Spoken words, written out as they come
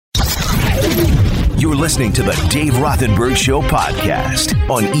You're listening to the Dave Rothenberg Show podcast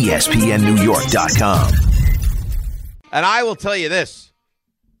on ESPNNewYork.com. And I will tell you this.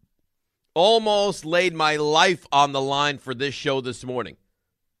 Almost laid my life on the line for this show this morning.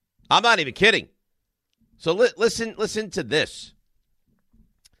 I'm not even kidding. So listen to this.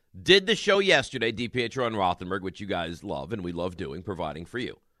 Did the show yesterday, DiPietro and Rothenberg, which you guys love and we love doing, providing for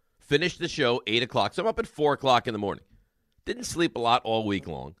you. Finished the show 8 o'clock, so I'm up at 4 o'clock in the morning. Didn't sleep a lot all week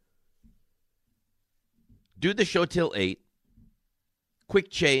long. Do the show till 8. Quick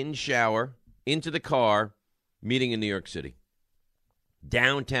change, shower, into the car, meeting in New York City.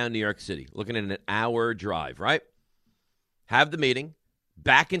 Downtown New York City. Looking at an hour drive, right? Have the meeting,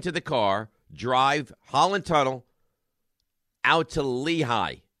 back into the car, drive Holland Tunnel out to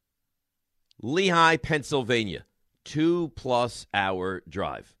Lehigh, Pennsylvania. 2+ hour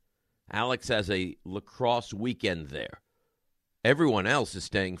drive. Alex has a lacrosse weekend there. Everyone else is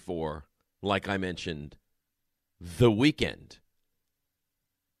staying for, like I mentioned, the weekend.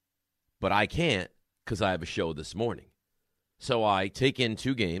 But I can't because I have a show this morning. So I take in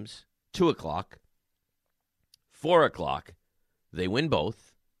 2 games, 2 o'clock, 4 o'clock. They win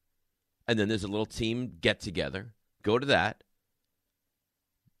both. And then there's a little team get-together. Go to that.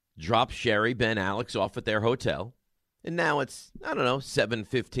 Drop Sherry, Ben, Alex off at their hotel. And now it's,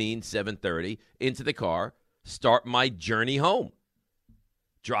 7:15, 7:30, into the car. Start my journey home.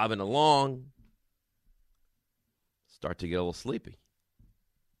 Driving along. Start to get a little sleepy.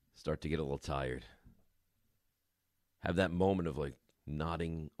 Start to get a little tired. Have that moment of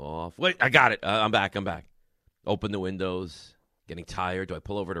nodding off. Wait, I got it. I'm back. Open the windows. Getting tired. Do I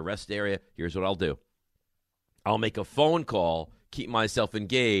pull over to rest area? Here's what I'll do. I'll make a phone call. Keep myself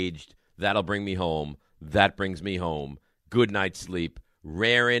engaged. That'll bring me home. That brings me home. Good night's sleep.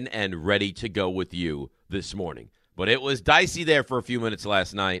 Raring and ready to go with you this morning. But it was dicey there for a few minutes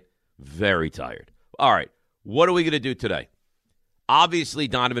last night. Very tired. All right. What are we going to do today? Obviously,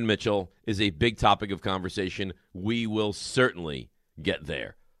 Donovan Mitchell is a big topic of conversation. We will certainly get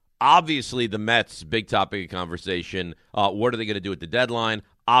there. Obviously, the Mets, big topic of conversation. What are they going to do at the deadline?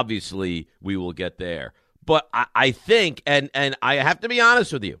 Obviously, we will get there. But I think, and I have to be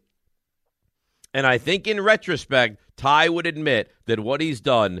honest with you, and I think in retrospect, Ty would admit that what he's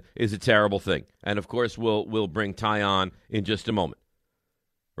done is a terrible thing. And, of course, we'll bring Ty on in just a moment.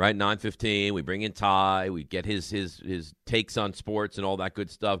 Right, 9:15, we bring in Ty, we get his takes on sports and all that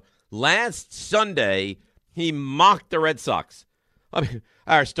good stuff. Last Sunday, he mocked the Red Sox. I mean,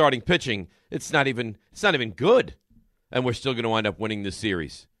 our starting pitching, it's not even good, and we're still going to wind up winning this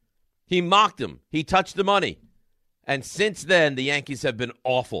series. He mocked them. He touched the money. And since then, the Yankees have been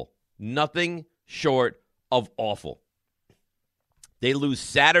awful. Nothing short of awful. They lose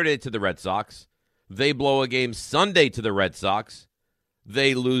Saturday to the Red Sox. They blow a game Sunday to the Red Sox.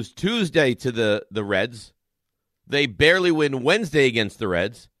 They lose Tuesday to the Reds. They barely win Wednesday against the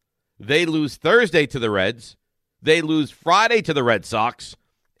Reds. They lose Thursday to the Reds. They lose Friday to the Red Sox.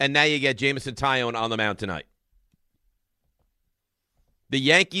 And now you get Jameson Taillon on the mound tonight. The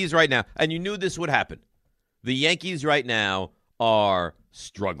Yankees right now, and you knew this would happen, the Yankees right now are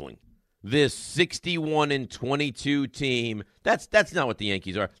struggling. This 61-22 team, that's not what the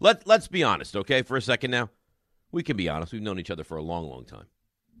Yankees are. Let's be honest, okay, for a second now. We can be honest. We've known each other for a long, long time.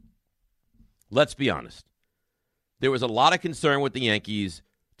 Let's be honest. There was a lot of concern with the Yankees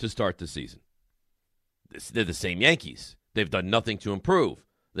to start the season. They're the same Yankees. They've done nothing to improve.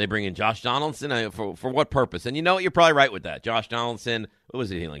 They bring in Josh Donaldson for what purpose? And you know what? You're probably right with that. Josh Donaldson, what was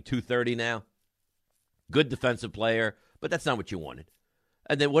he, like 230 now? Good defensive player, but that's not what you wanted.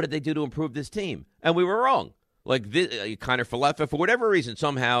 And then what did they do to improve this team? And we were wrong. Like this, Kiner Falefa, for whatever reason,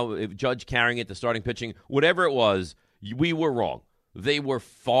 somehow, if Judge carrying it to starting pitching, whatever it was, we were wrong. They were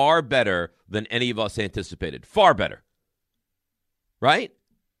far better than any of us anticipated. Far better. Right?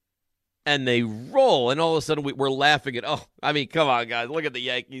 And they roll, and all of a sudden we're laughing at, come on, guys, look at the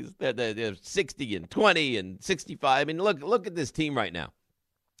Yankees. They're 60 and 20 and 65. I mean, look at this team right now.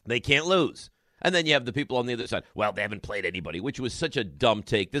 They can't lose. And then you have the people on the other side. Well, they haven't played anybody, which was such a dumb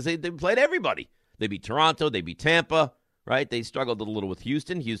take. They played everybody. They beat Toronto. They beat Tampa, right? They struggled a little with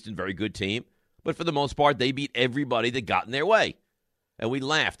Houston. Houston, very good team. But for the most part, they beat everybody that got in their way. And we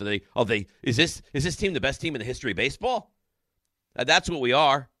laughed. Is this team the best team in the history of baseball? That's what we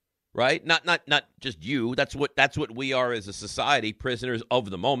are, right? Not just you. That's what we are as a society, prisoners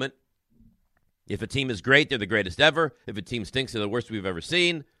of the moment. If a team is great, they're the greatest ever. If a team stinks, they're the worst we've ever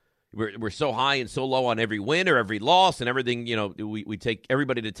seen. We're so high and so low on every win or every loss and everything, we take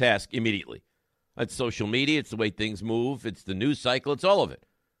everybody to task immediately. It's social media. It's the way things move. It's the news cycle. It's all of it,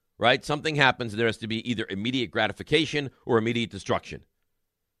 right? Something happens. There has to be either immediate gratification or immediate destruction.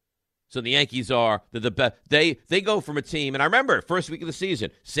 So the Yankees are the best. They go from a team, and I remember first week of the season,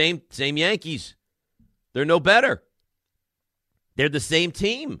 same Yankees. They're no better. They're the same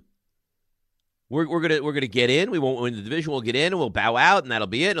team. We're gonna get in. We won't win the division. We'll get in and we'll bow out, and that'll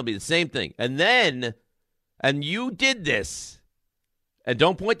be it. It'll be the same thing. And then, and you did this, and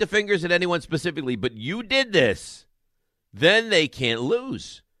don't point the fingers at anyone specifically, but you did this. Then they can't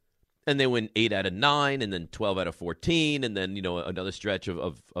lose. And they win 8 out of 9, and then 12 out of 14, and then, another stretch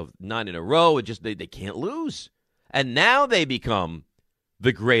of 9 in a row. It just they can't lose. And now they become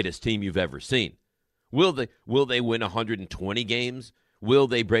the greatest team you've ever seen. Will they win 120 games? Will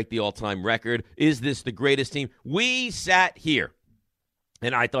they break the all-time record? Is this the greatest team? We sat here,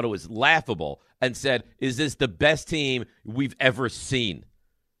 and I thought it was laughable, and said, is this the best team we've ever seen?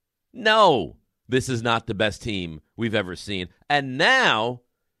 No, this is not the best team we've ever seen. And now,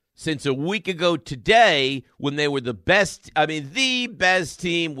 since a week ago today, when they were the best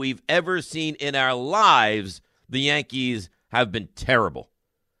team we've ever seen in our lives, the Yankees have been terrible.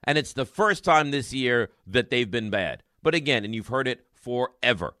 And it's the first time this year that they've been bad. But again, and you've heard it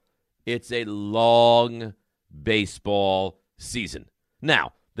forever, it's a long baseball season.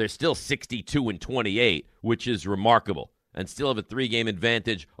 Now, they're still 62-28, which is remarkable, and still have a 3-game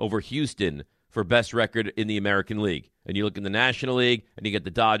advantage over Houston for best record in the American League. And you look in the National League, and you get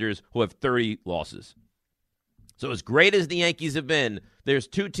the Dodgers, who have 30 losses. So as great as the Yankees have been, there's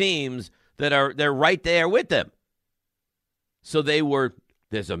 2 teams they're right there with them. So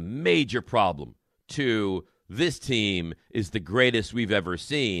there's a major problem to this team is the greatest we've ever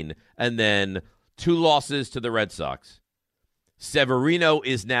seen, and then 2 losses to the Red Sox. Severino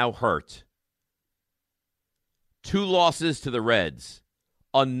is now hurt. 2 losses to the Reds.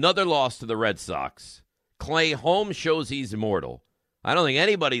 Another loss to the Red Sox. Clay Holmes shows he's immortal. I don't think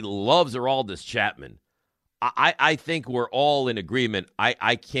anybody loves Aroldis Chapman. I think we're all in agreement.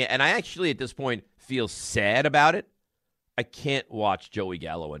 I can't, and I actually at this point feel sad about it. I can't watch Joey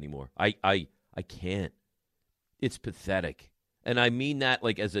Gallo anymore. I can't. It's pathetic. And I mean that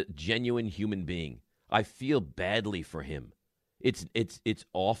like as a genuine human being. I feel badly for him. It's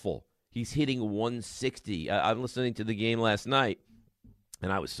awful. He's hitting 160. I'm listening to the game last night,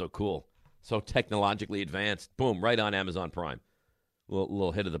 and I was so cool, so technologically advanced. Boom, right on Amazon Prime.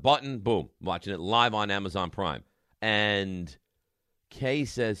 Little hit of the button, boom, watching it live on Amazon Prime. And Kay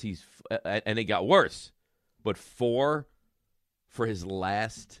says and it got worse, but 4 for his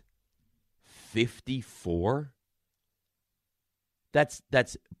last 54? That's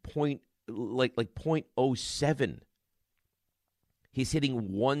point, like 0.07. He's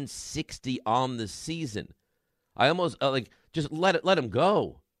hitting 160 on the season. I almost just let him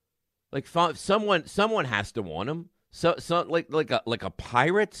go. Like someone has to want him. So like a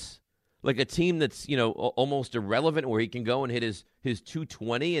Pirates, like a team that's almost irrelevant, where he can go and hit his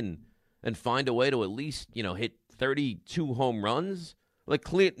 220 and find a way to at least hit 32 home runs. Like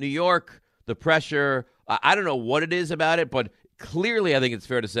New York, the pressure. I don't know what it is about it, but clearly I think it's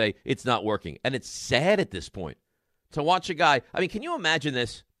fair to say it's not working, and it's sad at this point to watch a guy. I mean, can you imagine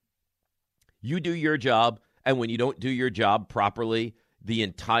this? You do your job, and when you don't do your job properly, the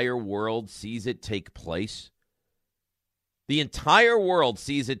entire world sees it take place. The entire world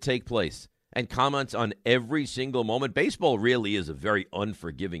sees it take place and comments on every single moment. Baseball really is a very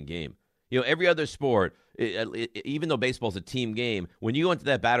unforgiving game. Every other sport, even though baseball's a team game, when you go into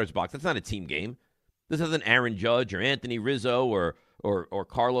that batter's box, that's not a team game. This isn't Aaron Judge or Anthony Rizzo or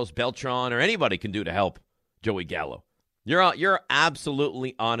Carlos Beltran or anybody can do to help Joey Gallo. You're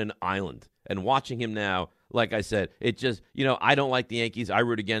absolutely on an island. And watching him now, like I said, it just, I don't like the Yankees. I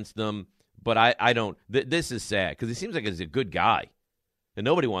root against them. But I don't. This is sad because he seems like he's a good guy. And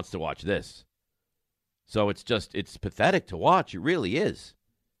nobody wants to watch this. So it's pathetic to watch. It really is.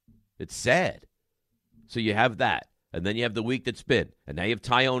 It's sad. So you have that. And then you have the week that's been. And now you have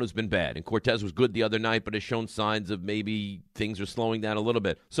Tyone, who's been bad. And Cortez was good the other night, but has shown signs of maybe things are slowing down a little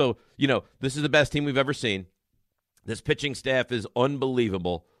bit. So, this is the best team we've ever seen. This pitching staff is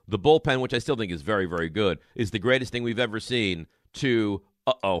unbelievable. The bullpen, which I still think is very, very good, is the greatest thing we've ever seen.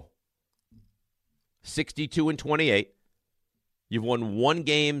 62-28. You've won 1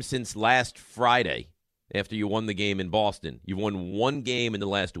 game since last Friday after you won the game in Boston. You've won 1 game in the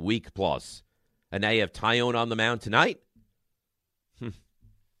last week plus. And now you have Tyone on the mound tonight? I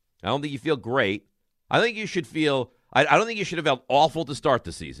don't think you feel great. I think you should feel – I don't think you should have felt awful to start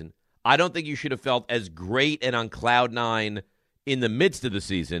the season. I don't think you should have felt as great and on cloud 9 in the midst of the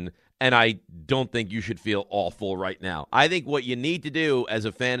season. And I don't think you should feel awful right now. I think what you need to do as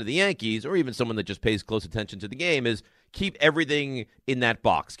a fan of the Yankees, or even someone that just pays close attention to the game, is keep everything in that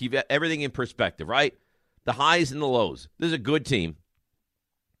box. Keep everything in perspective, right? The highs and the lows. This is a good team.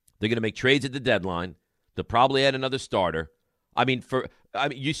 They're going to make trades at the deadline. They'll probably add another starter.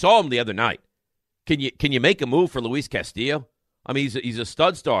 You saw him the other night. Can you make a move for Luis Castillo? I mean, he's a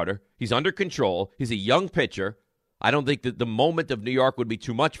stud starter. He's under control. He's a young pitcher. I don't think that the moment of New York would be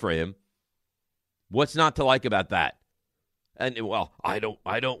too much for him. What's not to like about that? And well, I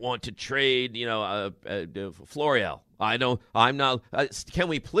don't want to trade, Florial. I'm not. Can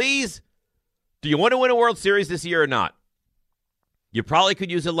we please? Do you want to win a World Series this year or not? You probably could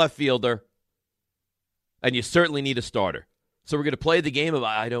use a left fielder, and you certainly need a starter. So we're going to play the game of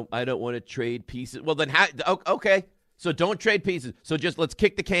I don't want to trade pieces. Well, then okay. So don't trade pieces. So just let's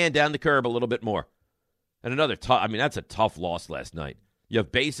kick the can down the curb a little bit more. And that's a tough loss last night. You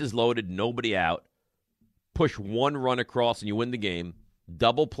have bases loaded, nobody out. Push one run across and you win the game.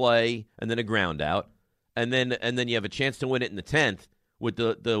 Double play and then a ground out. And then you have a chance to win it in the 10th with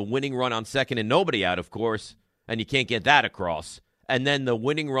the winning run on second and nobody out, of course, and you can't get that across. And then the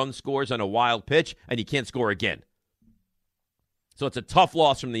winning run scores on a wild pitch and you can't score again. So it's a tough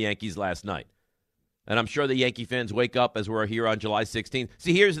loss from the Yankees last night. And I'm sure the Yankee fans wake up as we're here on July 16th.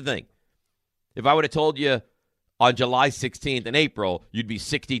 See, here's the thing. If I would have told you on July 16th in April, you'd be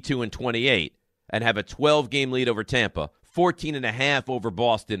 62-28 and have a 12-game lead over Tampa, 14.5 over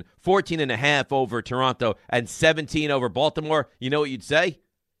Boston, 14.5 over Toronto, and 17 over Baltimore, you know what you'd say?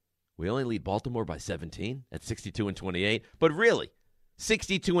 We only lead Baltimore by 17 at 62-28. But really,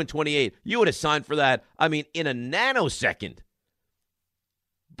 62-28, you would have signed for that, in a nanosecond.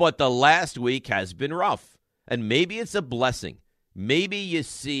 But the last week has been rough, and maybe it's a blessing. Maybe you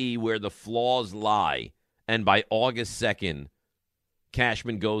see where the flaws lie, and by August 2nd,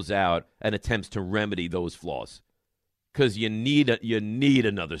 Cashman goes out and attempts to remedy those flaws. Because you need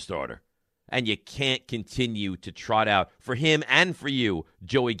another starter, and you can't continue to trot out, for him and for you,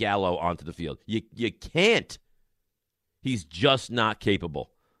 Joey Gallo onto the field. You can't. He's just not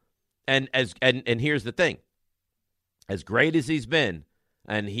capable. And here's the thing. As great as he's been,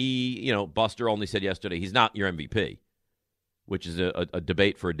 and Buster only said yesterday, he's not your MVP, which is a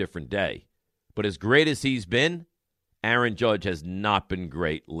debate for a different day. But as great as he's been, Aaron Judge has not been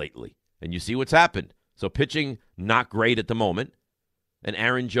great lately. And you see what's happened. So pitching, not great at the moment. And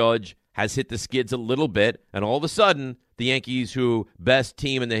Aaron Judge has hit the skids a little bit. And all of a sudden, the Yankees, who best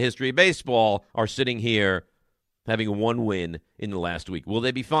team in the history of baseball, are sitting here having one win in the last week. Will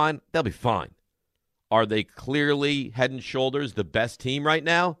they be fine? They'll be fine. Are they clearly head and shoulders the best team right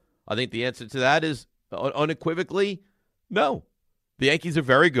now? I think the answer to that is unequivocally no. The Yankees are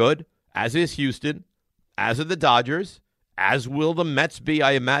very good, as is Houston, as are the Dodgers, as will the Mets be,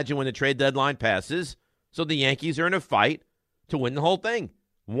 I imagine, when the trade deadline passes. So the Yankees are in a fight to win the whole thing.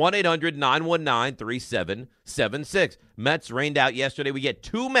 1-800-919-3776. Mets rained out yesterday. We get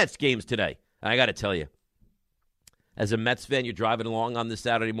 2 Mets games today. I got to tell you, as a Mets fan, you're driving along on this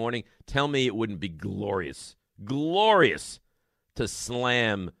Saturday morning, tell me it wouldn't be glorious to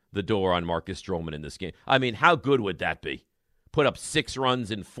slam the door on Marcus Stroman in this game. How good would that be? Put up 6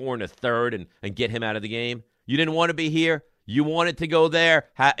 runs in 4 1/3 and get him out of the game. You didn't want to be here. You wanted to go there.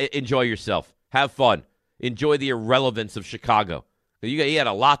 Enjoy yourself. Have fun. Enjoy the irrelevance of Chicago. He had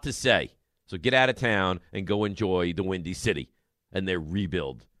a lot to say. So get out of town and go enjoy the Windy City and their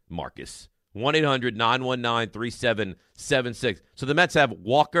rebuild, Marcus. 1-800-919-3776. So the Mets have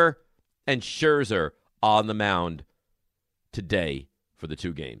Walker and Scherzer on the mound today for the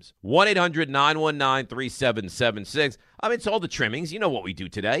 2 games. 1-800-919-3776. It's all the trimmings. You know what we do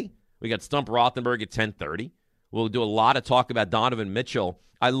today. We got Stump Rothenberg at 10:30. We'll do a lot of talk about Donovan Mitchell.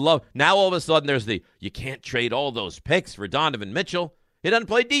 Now all of a sudden there's you can't trade all those picks for Donovan Mitchell. He doesn't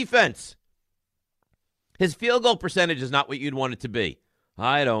play defense. His field goal percentage is not what you'd want it to be.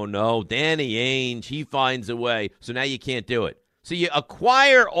 I don't know. Danny Ainge, he finds a way. So now you can't do it. So you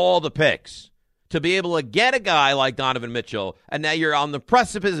acquire all the picks to be able to get a guy like Donovan Mitchell, and now you're on the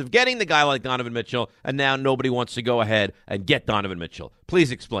precipice of getting the guy like Donovan Mitchell, and now nobody wants to go ahead and get Donovan Mitchell.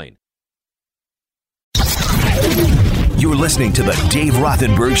 Please explain. You're listening to the Dave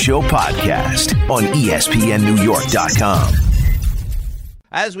Rothenberg Show podcast on ESPNNewYork.com.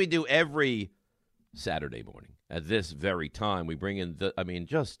 As we do every Saturday morning at this very time, we bring in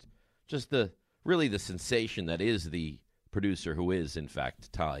just the sensation that is the producer, who is in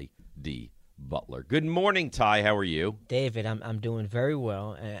fact Ty D. Butler. Good morning, Ty. How are you? David, I'm doing very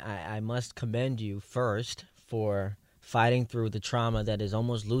well, and I must commend you first for fighting through the trauma that is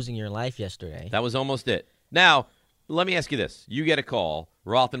almost losing your life yesterday. That was almost it. Now, let me ask you this. You get a call.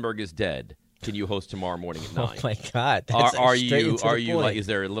 Rothenberg is dead. Can you host tomorrow morning at 9? Oh, my God. Are you like, is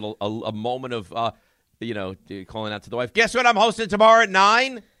there a moment of, calling out to the wife, guess what, I'm hosting tomorrow at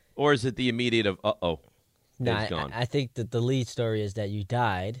 9? Or is it the immediate of, No, I think that the lead story is that you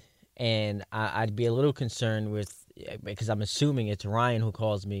died. And I'd be a little concerned because I'm assuming it's Ryan who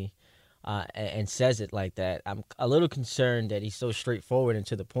calls me and says it like that. I'm a little concerned that he's so straightforward and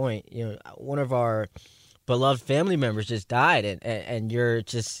to the point. One of our beloved family members just died, and you're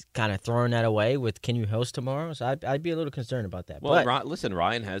just kind of throwing that away with, can you host tomorrow? So I'd be a little concerned about that. Well, but, listen,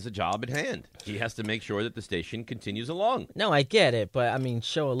 Ryan has a job at hand. He has to make sure that the station continues along. No, I get it, but I mean,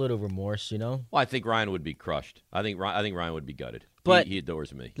 show a little remorse, Well, I think Ryan would be crushed. I think Ryan would be gutted. But he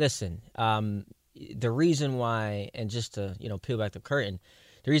adores me. Listen, the reason why, and just to peel back the curtain,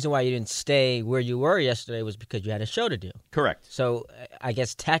 the reason why you didn't stay where you were yesterday was because you had a show to do. Correct. So I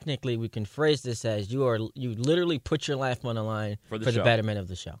guess technically we can phrase this as you literally put your life on the line for the betterment of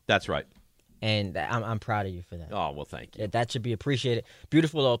the show. That's right. And I'm proud of you for that. Oh, well, thank you. That should be appreciated.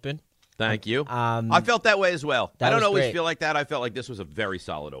 Beautiful open. Thank you. I felt that way as well. I don't always feel like that. I felt like this was a very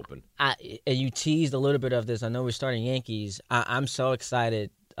solid open. And you teased a little bit of this. I know we're starting Yankees. I'm so excited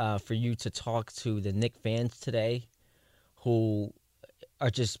for you to talk to the Knicks fans today who are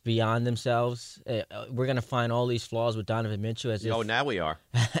just beyond themselves. We're going to find all these flaws with Donovan Mitchell. Now we are.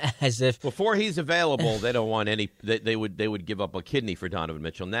 As if before he's available, they don't want any. They would give up a kidney for Donovan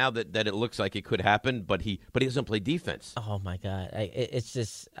Mitchell. Now that it looks like it could happen, but he doesn't play defense. Oh my God, it's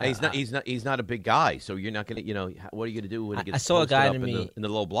just he's not a big guy. So you're not going to what are you going to do when he gets I saw a guy up in the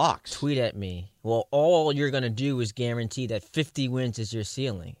low blocks? Tweet at me. Well, all you're going to do is guarantee that 50 wins is your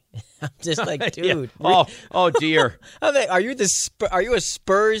ceiling. I'm just like, dude. Yeah. Oh dear. I'm like, are you a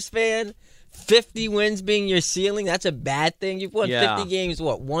Spurs fan? 50 wins being your ceiling? That's a bad thing. You've won 50 games,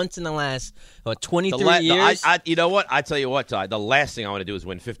 once in the last 23 years? You know what? I tell you what, Ty, the last thing I want to do is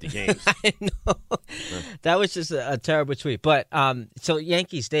win 50 games. I know. That was just a terrible tweet. But so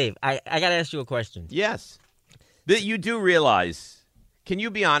Yankees, Dave, I got to ask you a question. Yes. That you do realize, can you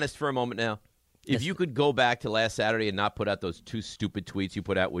be honest for a moment now? If you could go back to last Saturday and not put out those two stupid tweets you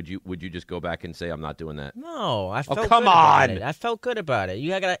put out, would you just go back and say, I'm not doing that? No, I felt come good about on. it. I felt good about it. You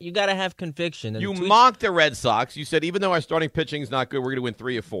got to have conviction. And you mocked the Red Sox. You said, even though our starting pitching is not good, we're going to win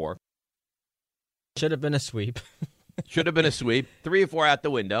 3 or 4. Should have been a sweep. Should have been a sweep. 3 or 4 out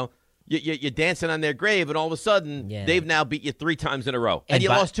the window. You're dancing on their grave, and all of a sudden, they've now beat you 3 times in a row. And you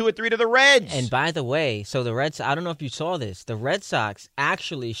lost 2 or 3 to the Reds. And by the way, so the Reds, I don't know if you saw this, the Red Sox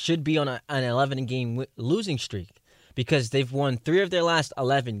actually should be on an 11-game losing streak because they've won 3 of their last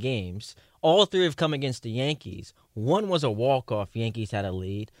 11 games. All 3 have come against the Yankees. 1 was a walk-off. Yankees had a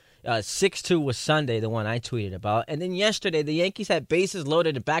lead. 6-2 was Sunday, the one I tweeted about. And then yesterday, the Yankees had bases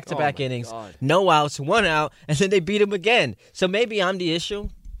loaded in back-to-back innings. God. No outs, 1 out, and then they beat them again. So maybe I'm the issue.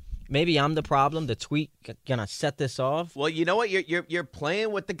 Maybe I'm the problem. The tweet gonna set this off. Well, you know what? You're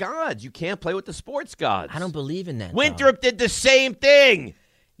playing with the gods. You can't play with the sports gods. I don't believe in that. Winthrop did the same thing.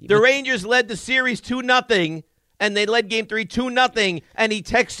 The Rangers led the series 2-0, and they led Game 3 2-0, and he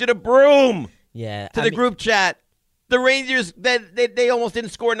texted a broom to the group chat. The Rangers, they almost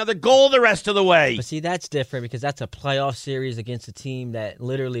didn't score another goal the rest of the way. But see, that's different because that's a playoff series against a team that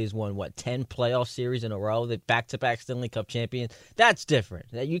literally has won, 10 playoff series in a row, the back-to-back Stanley Cup champions. That's different.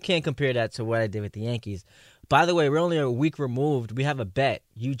 You can't compare that to what I did with the Yankees. By the way, we're only a week removed. We have a bet,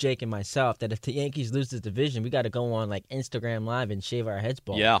 you, Jake, and myself, that if the Yankees lose this division, we got to go on Instagram Live and shave our heads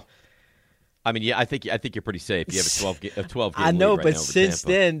bald. Yeah. I mean, I think you're pretty safe. You have a 12 game I know, lead right but now over since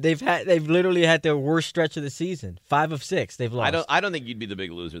Tampa. then they've literally had their worst stretch of the season. 5 of 6 they've lost. I don't think you'd be the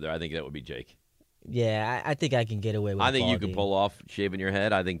big loser there. I think that would be Jake. Yeah, I think I can get away with. I think you could pull off shaving your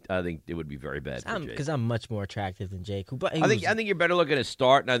head. I think it would be very bad for Jake. Because I'm much more attractive than Jake. But I think you're better looking to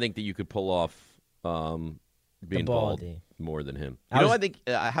start, and I think that you could pull off being bald more than him. I think.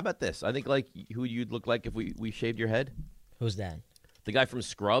 How about this? I think who you'd look like if we shaved your head. Who's that? The guy from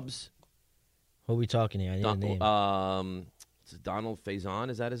Scrubs. Who are we talking here? I need a name. It's Donald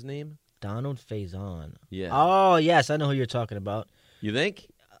Faison. Is that his name? Donald Faison. Yeah. Oh, yes. I know who you're talking about. You think?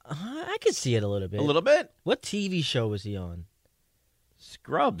 I could see it a little bit. A little bit? What TV show was he on?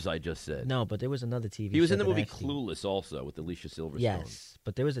 Scrubs, I just said. No, but there was another TV show. He was in the movie Clueless also with Alicia Silverstone. Yes,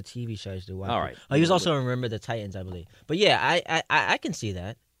 but there was a TV show I used to watch. All right. Oh, he was also in Remember the Titans, I believe. But yeah, I can see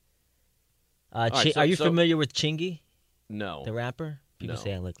that. Right, are you familiar with Chingy? No. The rapper? People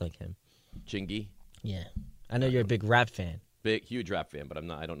say I look like him. Chingy? Yeah. I know you're a big rap fan. Huge rap fan, but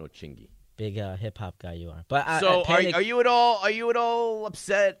I don't know Chingy. Big hip hop guy you are. But are you at all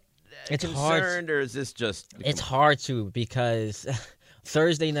upset? It's concerned, hard, or is this just? It's hard to because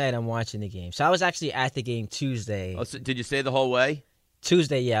Thursday night I'm watching the game. So I was actually at the game Tuesday. Oh, so did you stay the whole way?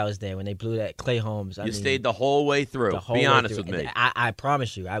 Tuesday, yeah, I was there when they blew that Clay Holmes. You stayed the whole way through. Be honest with me. I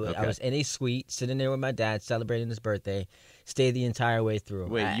promise you. I was in a suite, sitting there with my dad, celebrating his birthday. Stayed the entire way through.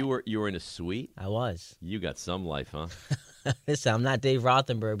 Wait, you were in a suite? I was. You got some life, huh? Listen, I'm not Dave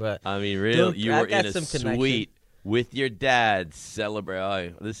Rothenberg, but I mean, really, you I were got in a some connection. suite with your dad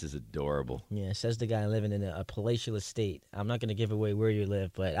celebrating. Oh, this is adorable. Yeah, says the guy living in a palatial estate. I'm not going to give away where you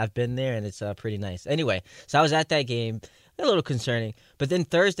live, but I've been there, and it's pretty nice. Anyway, so I was at that game. A little concerning. But then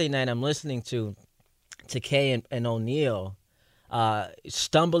Thursday night, I'm listening to Kay and O'Neal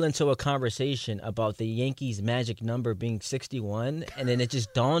stumble into a conversation about the Yankees' magic number being 61, and then it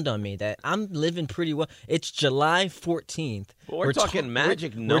just dawned on me that I'm living pretty well. It's July 14th. But we're talking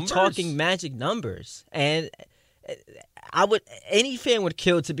magic numbers? We're talking magic numbers. And any fan would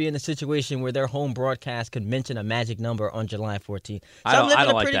kill to be in a situation where their home broadcast could mention a magic number on July 14th. So I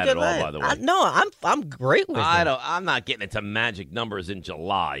don't like that at all, by the way. I'm great with it. I'm not getting into magic numbers in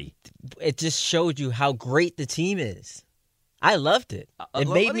July. It just showed you how great the team is. I loved it. It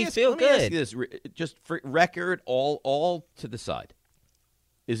made me feel good. Let me ask you this, just for record, all to the side.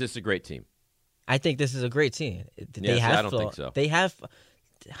 Is this a great team? I think this is a great team. I don't think so. They have.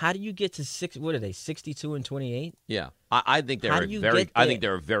 How do you get to What are they? 62 and 28. Yeah, I think they're I think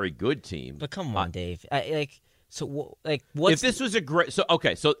they're a very good team. But come on, Dave. What's if this was a great so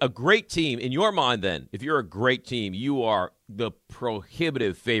a great team in your mind, then if you're a great team, you are the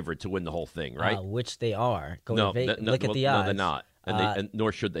prohibitive favorite to win the whole thing, right? Which they are. Look at the odds. No, they're not, and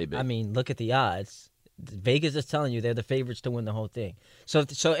nor should they be. I mean, look at the odds. Vegas is telling you they're the favorites to win the whole thing. So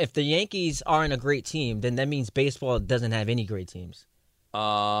if the Yankees aren't a great team, then that means baseball doesn't have any great teams.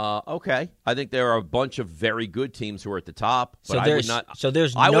 Okay. I think there are a bunch of very good teams who are at the top. But I would not sit here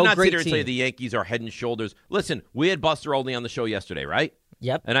and tell you the Yankees are head and shoulders. Listen, we had Buster Olney on the show yesterday, right?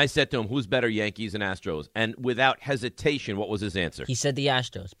 Yep. And I said to him, who's better, Yankees and Astros? And without hesitation, what was his answer? He said the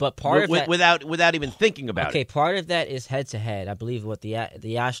Astros. But part of that, without even thinking about it. Okay, part of that is head-to-head. I believe what the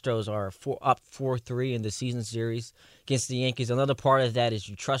Astros are up 4-3 in the season series against the Yankees. Another part of that is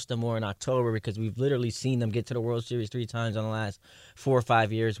you trust them more in October because we've literally seen them get to the World Series 3 times in the last 4 or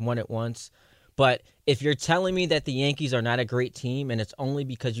 5 years, won it once. But if you're telling me that the Yankees are not a great team and it's only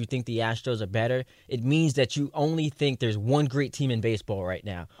because you think the Astros are better, it means that you only think there's one great team in baseball right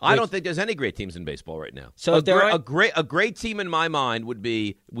now. I don't think there's any great teams in baseball right now. So a great team in my mind would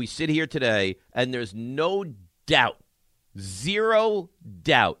be we sit here today and there's no doubt, zero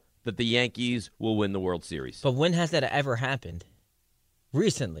doubt that the Yankees will win the World Series. But when has that ever happened?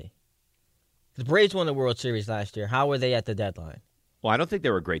 Recently. The Braves won the World Series last year. How were they at the deadline? Well, I don't think they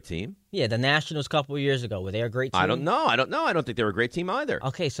were a great team. Yeah, the Nationals a couple of years ago. Were they a great team? I don't know. I don't think they were a great team either.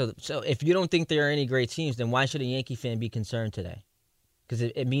 Okay, so if you don't think there are any great teams, then why should a Yankee fan be concerned today? Because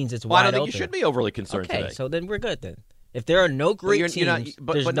it means it's wide open. I don't think you should be overly concerned today. Okay, so then we're good then. If there are no great teams,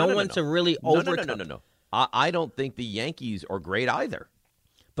 there's no one to really overcome. No. I don't think the Yankees are great either.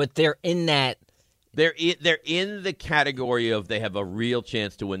 But they're in that. They're in the category of they have a real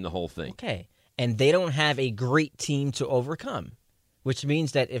chance to win the whole thing. Okay, and they don't have a great team to overcome. Which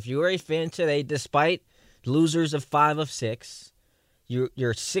means that if you're a fan today, despite losers of 5 of 6,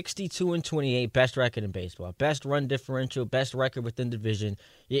 you're 62 and 28, best record in baseball, best run differential, best record within division.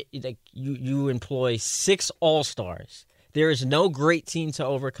 You employ 6 all-stars. There is no great team to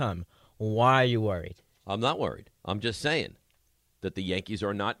overcome. Why are you worried? I'm not worried. I'm just saying that the Yankees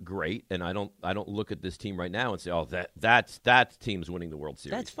are not great, and I don't look at this team right now and say, oh, that team's winning the World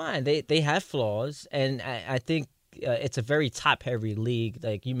Series. That's fine. They have flaws, and I think. It's a very top-heavy league.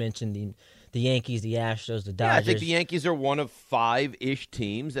 Like you mentioned, the Yankees, the Astros, the Dodgers. Yeah, I think the Yankees are one of 5-ish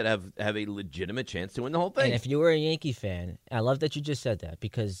teams that have a legitimate chance to win the whole thing. And if you were a Yankee fan, I love that you just said that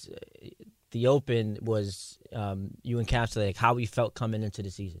because the Open was you encapsulated how we felt coming into the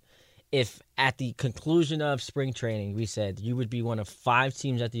season. If at the conclusion of spring training we said you would be one of 5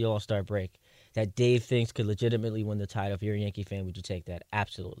 teams at the All-Star break that Dave thinks could legitimately win the title, if you're a Yankee fan, would you take that?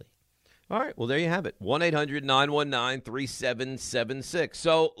 Absolutely. All right, well, there you have it. 1-800-919-3776.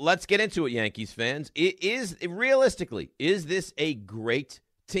 So let's get into it, Yankees fans. Realistically, is this a great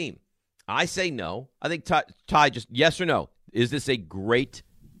team? I say no. I think Ty, just yes or no. Is this a great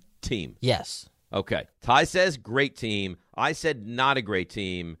team? Yes. Okay. Ty says great team. I said not a great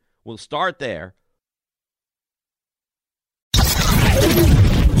team. We'll start there.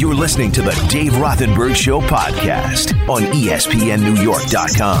 You're listening to the Dave Rothenberg Show podcast on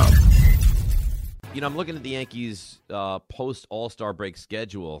ESPNNewYork.com. I'm looking at the Yankees' post-All-Star break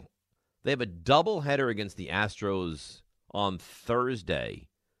schedule. They have a doubleheader against the Astros on Thursday.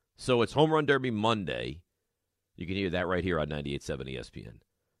 So it's Home Run Derby Monday. You can hear that right here on 98.7 ESPN.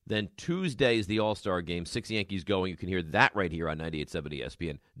 Then Tuesday is the All-Star game. 6 Yankees going. You can hear that right here on 98.7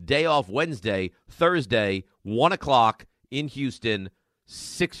 ESPN. Day off Wednesday, Thursday, 1 o'clock in Houston,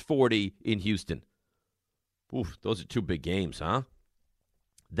 6:40 in Houston. Oof, those are 2 big games, huh?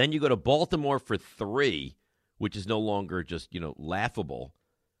 Then you go to Baltimore for 3, which is no longer just, laughable.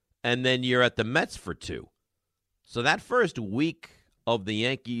 And then you're at the Mets for 2. So that first week of the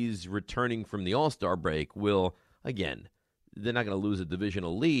Yankees returning from the All-Star break will, again, they're not going to lose a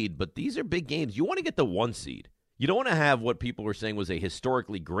divisional lead, but these are big games. You want to get the 1 seed. You don't want to have what people were saying was a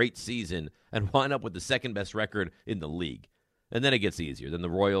historically great season and wind up with the second-best record in the league. And then it gets easier. Then the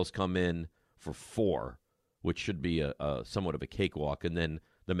Royals come in for 4, which should be a somewhat of a cakewalk, and then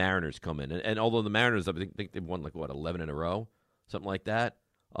the Mariners come in. And although the Mariners, I think they've won 11 in a row, something like that.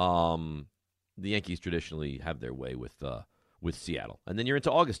 The Yankees traditionally have their way with Seattle. And then you're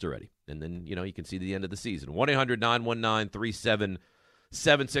into August already. And then, you can see the end of the season.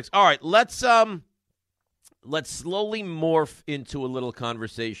 1-800-919-3776. All right, let's slowly morph into a little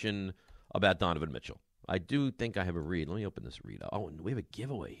conversation about Donovan Mitchell. I do think I have a read. Let me open this read. Oh, and we have a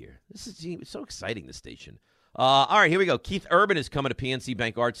giveaway here. This is so exciting, this station. All right, here we go. Keith Urban is coming to PNC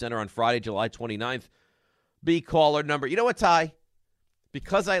Bank Arts Center on Friday, July 29th. Be caller number. You know what, Ty?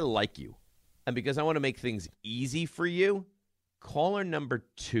 Because I like you and because I want to make things easy for you, caller number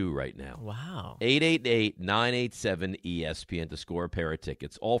 2 right now. Wow. 888-987-ESPN to score a pair of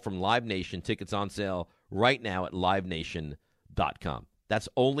tickets. All from Live Nation. Tickets on sale right now at livenation.com. That's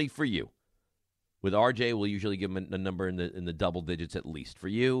only for you. With RJ, we'll usually give him a number in the double digits at least. For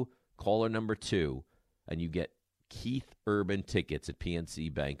you, caller number 2, and you get Keith Urban tickets at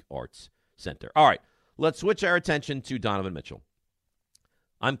PNC Bank Arts Center. All right, let's switch our attention to Donovan Mitchell.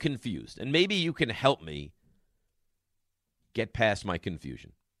 I'm confused, and maybe you can help me get past my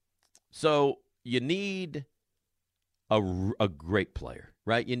confusion. So you need a great player,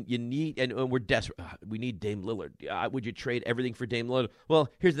 right? You need, and we're desperate. We need Dame Lillard. Would you trade everything for Dame Lillard? Well,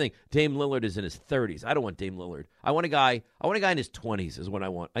 here's the thing. Dame Lillard is in his 30s. I don't want Dame Lillard. I want a guy in his 20s is what I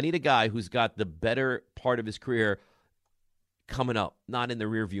want. I need a guy who's got the better part of his career coming up, not in the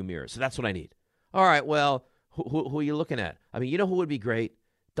rearview mirror. So that's what I need. All right, well, who are you looking at? I mean, you know who would be great?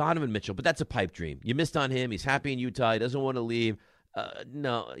 Donovan Mitchell, but that's a pipe dream. You missed on him. He's happy in Utah. He doesn't want to leave.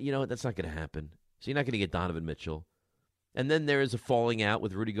 No, you know what? That's not going to happen. So you're not going to get Donovan Mitchell. And then there is a falling out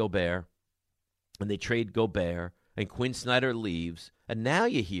with Rudy Gobert, and they trade Gobert, and Quinn Snyder leaves. And now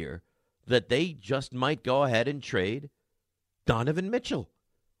you hear that they just might go ahead and trade Donovan Mitchell.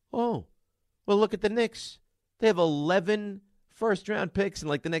 Oh, well, look at the Knicks. They have 11 first-round picks in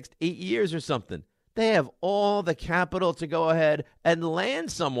the next 8 years or something. They have all the capital to go ahead and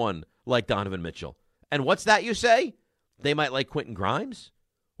land someone like Donovan Mitchell. And what's that you say? They might like Quentin Grimes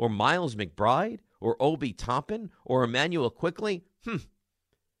or Miles McBride or Obi Toppin or Emmanuel Quickley.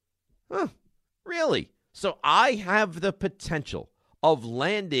 Really? So I have the potential of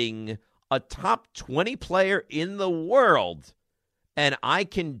landing a top 20 player in the world, and I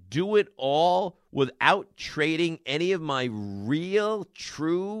can do it all without trading any of my real,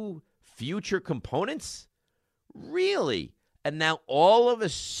 true future components? Really? And now all of a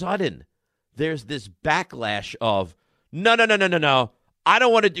sudden, there's this backlash of, no. I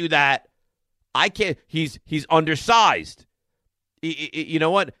don't want to do that. I can't. He's undersized. You know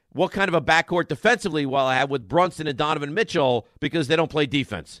what? What kind of a backcourt defensively will I have with Brunson and Donovan Mitchell because they don't play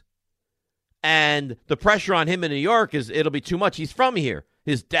defense? And the pressure on him in New York it'll be too much. He's from here.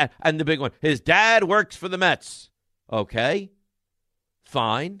 His dad, and the big one, his dad works for the Mets. Okay,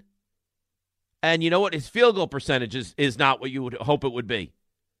 fine. And you know what? His field goal percentage is not what you would hope it would be.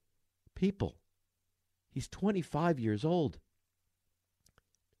 People, he's 25 years old.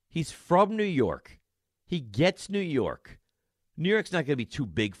 He's from New York. He gets New York. New York's not going to be too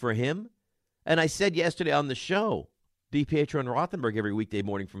big for him. And I said yesterday on the show, DiPietro and Rothenberg every weekday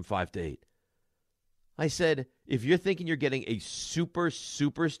morning from 5 to 8. I said, if you're thinking you're getting a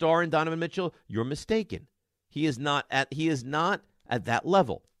superstar in Donovan Mitchell, you're mistaken. He is not at that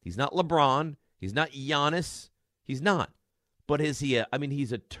level. He's not LeBron. He's not Giannis. He's not. But is he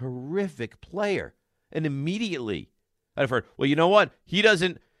he's a terrific player. And immediately I've heard, well, you know what? He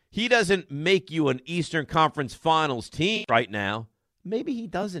doesn't make you an Eastern Conference Finals team right now. Maybe he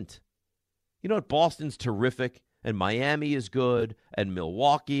doesn't. You know what? Boston's terrific, and Miami is good, and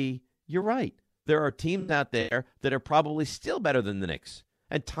Milwaukee. You're right. There are teams out there that are probably still better than the Knicks.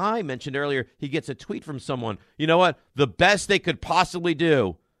 And Ty mentioned earlier he gets a tweet from someone. You know what? The best they could possibly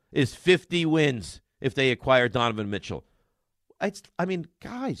do is 50 wins if they acquire Donovan Mitchell.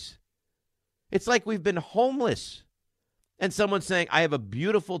 Guys, it's like we've been homeless. And someone's saying, I have a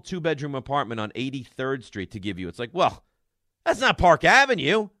beautiful 2-bedroom apartment on 83rd Street to give you. It's like, well, that's not Park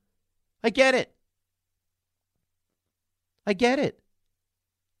Avenue. I get it.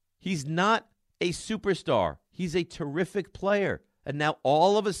 He's not a superstar. He's a terrific player. And now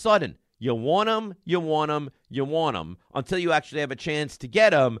all of a sudden, You want them, you want them, you want them until you actually have a chance to get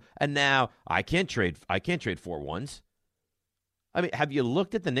them. And now I can't trade 4 ones. I mean, have you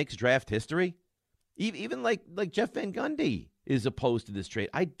looked at the Knicks draft history? Even like Jeff Van Gundy is opposed to this trade.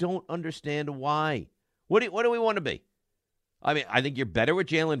 I don't understand why. What do we want to be? I mean, I think you're better with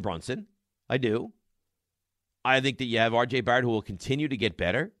Jalen Brunson. I do. I think that you have R.J. Barrett, who will continue to get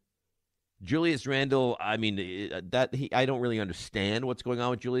better. Julius Randle, I mean, I don't really understand what's going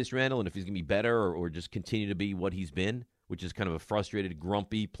on with Julius Randle and if he's going to be better or just continue to be what he's been, which is kind of a frustrated,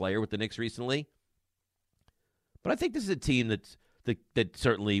 grumpy player with the Knicks recently. But I think this is a team that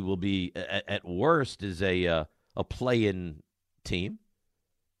certainly will be, at worst, is a play-in team.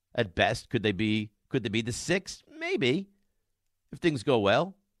 At best, could they be the 6th? Maybe, if things go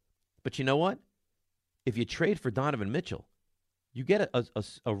well. But you know what? If you trade for Donovan Mitchell, you get a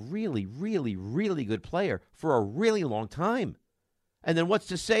really, really, really good player for a really long time. And then what's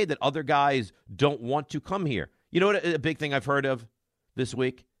to say that other guys don't want to come here? You know what a big thing I've heard of this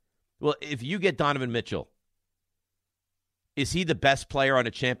week? Well, if you get Donovan Mitchell, is he the best player on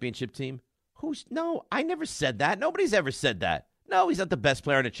a championship team? No, I never said that. Nobody's ever said that. No, he's not the best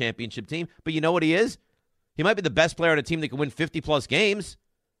player on a championship team. But you know what he is? He might be the best player on a team that can win 50-plus games.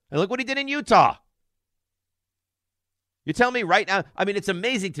 And look what he did in Utah. You tell me right now, I mean, it's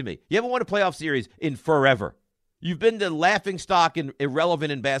amazing to me. You haven't won a playoff series in forever. You've been the laughingstock and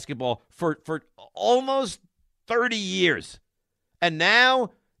irrelevant in basketball for almost 30 years. And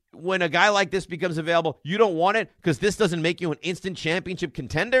now, when a guy like this becomes available, you don't want it because this doesn't make you an instant championship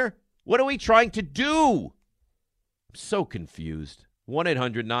contender? What are we trying to do? I'm so confused.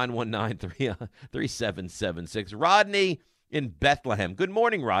 1-800-919-3776. Rodney in Bethlehem. Good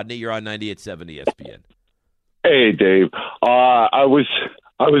morning, Rodney. You're on 98.7 ESPN. Hey, Dave. I was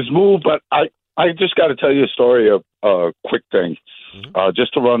moved, but I just got to tell you a story of a quick thing,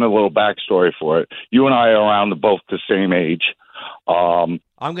 just to run a little backstory for it. You and I are around both the same age. Rodney,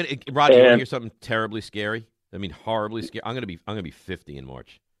 you want to hear something terribly scary? I mean, horribly scary. I'm gonna be 50 in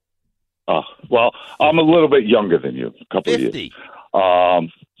March. Well, 50. I'm a little bit younger than you, a couple 50. of years.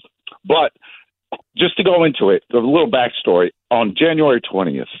 But just to go into it, a little backstory. On January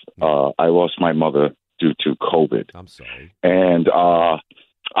 20th, I lost my mother due to COVID. I'm sorry. And I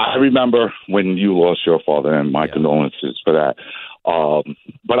remember when you lost your father, and my condolences for that.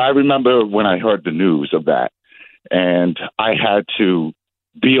 But I remember when I heard the news of that, and I had to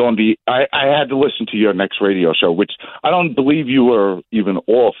be I had to listen to your next radio show, which I don't believe you were even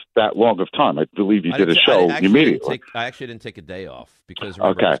off that long of time. I believe you did a show immediately. I actually didn't take a day off because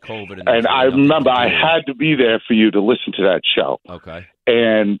remember, it was COVID. And I remember I had to be there for you to listen to that show. Okay.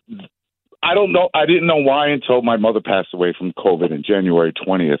 And I don't know. I didn't know why until my mother passed away from COVID on January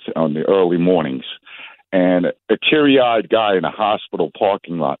 20th on the early mornings. And a teary-eyed guy in a hospital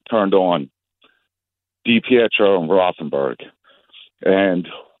parking lot turned on DiPietro and Rothenberg. And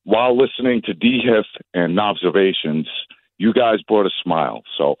while listening to DHIF and Observations, you guys brought a smile.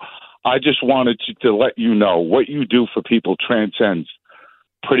 So I just wanted to let you know what you do for people transcends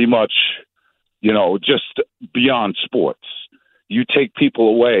pretty much, just beyond sports. You take people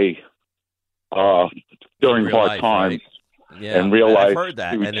away during hard times. Right? Yeah, and real life. I've heard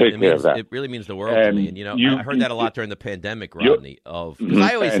that, and it really means the world to me. And I heard that a lot during the pandemic, Rodney. Because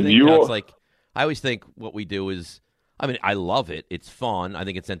I always think, I always think what we do is, I mean, I love it. It's fun. I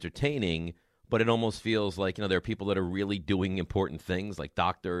think it's entertaining, but it almost feels like there are people that are really doing important things, like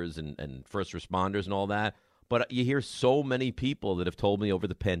doctors and first responders and all that. But you hear so many people that have told me over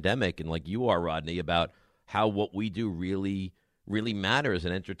the pandemic, and like you are, Rodney, about how what we do really really matters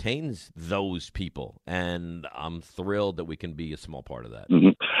and entertains those people. And I'm thrilled that we can be a small part of that. Mm-hmm.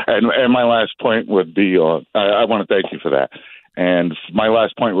 And my last point would be, I want to thank you for that. And my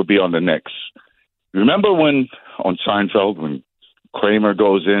last point would be on the Knicks. Remember when on Seinfeld, when Kramer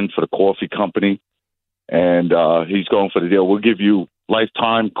goes in for the coffee company and he's going for the deal, we'll give you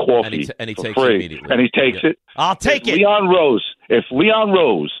lifetime coffee and he for takes free. it immediately. And he takes it. I'll take it. If Leon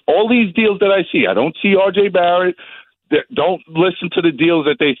Rose, all these deals that I see, I don't see R.J. Barrett. Don't listen to the deals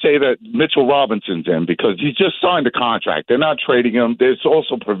that they say that Mitchell Robinson's in, because he just signed a contract. They're not trading him. There's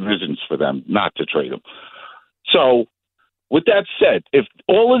also provisions for them not to trade him. So with that said, if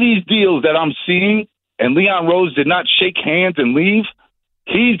all of these deals that I'm seeing and Leon Rose did not shake hands and leave,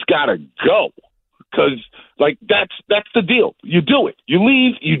 he's got to go. Because, that's the deal. You do it. You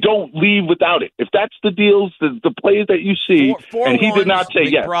leave. You don't leave without it. If that's the deals, the plays that you see, and he did not say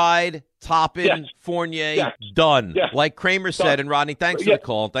yes. McBride, Toppin, Fournier, done. Yes. Like Kramer said, and Rodney, thanks for the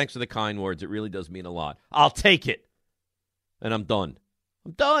call. Thanks for the kind words. It really does mean a lot. I'll take it. And I'm done.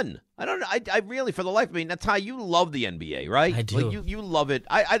 I'm done. I don't. I really, for the life of me. Now, Ty, you love the NBA, right? I do. Like you love it.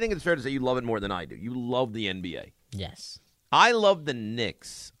 I think it's fair to say you love it more than I do. You love the NBA. Yes. I love the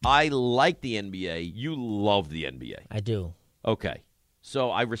Knicks. I like the NBA. You love the NBA. I do. Okay.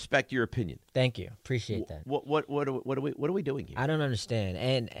 So I respect your opinion. Thank you. Appreciate that. What are we doing here? I don't understand.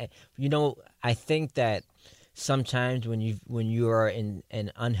 And I think that sometimes when you are in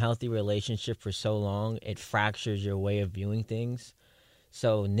an unhealthy relationship for so long, it fractures your way of viewing things.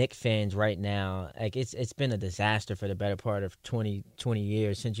 So Knicks fans right now, like it's been a disaster for the better part of 20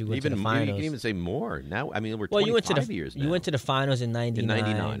 years since you went to the finals. You can even say more. Now, I mean, we're 25 years now. You went to the finals in 99. In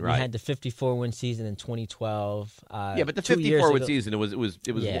 99, right. You had the 54-win season in 2012. Yeah, but the 54-win season, it was.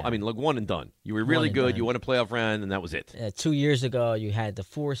 Yeah. I mean, like one and done. You were really good. Done. You won a playoff round, and that was it. 2 years ago, you had the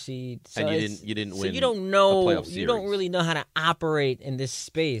 4 seed, so and you didn't win. So you don't know. A playoff series. You don't really know how to operate in this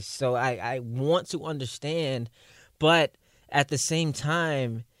space. So I want to understand, but at the same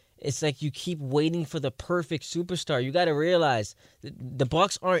time, it's like you keep waiting for the perfect superstar. You got to realize the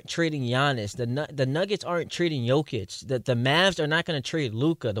Bucks aren't trading Giannis. The Nuggets aren't trading Jokic. The Mavs are not going to trade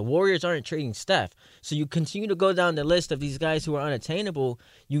Luka. The Warriors aren't trading Steph. So you continue to go down the list of these guys who are unattainable.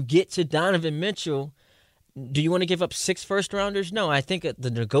 You get to Donovan Mitchell. Do you want to give up 6 first-rounders? No, I think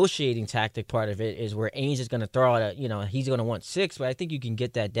the negotiating tactic part of it is where Ainge is going to throw out he's going to want 6, but I think you can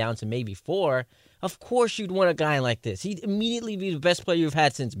get that down to maybe 4. Of course you'd want a guy like this. He'd immediately be the best player you've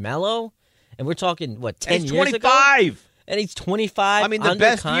had since Melo, and we're talking, 10 years 25. ago? And he's 25. I mean, the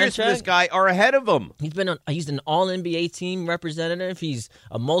best years for this guy are ahead of him. He's an All-NBA team representative. He's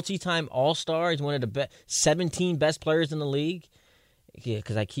a multi-time All-Star. He's one of the 17 best players in the league. Yeah,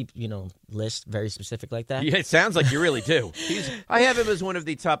 because I keep, lists very specific like that. Yeah, it sounds like you really do. I have him as one of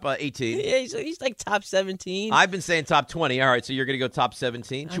the top 18. Yeah, he's like top 17. I've been saying top 20. All right, so you're going to go top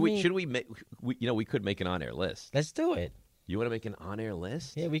 17. We could make an on-air list. Let's do it. You want to make an on-air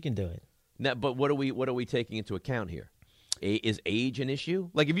list? Yeah, we can do it. Now, but what are we taking into account here? Is age an issue?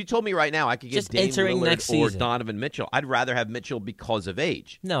 Like, if you told me right now I could get Just Dame entering Lillard next or season. Donovan Mitchell, I'd rather have Mitchell because of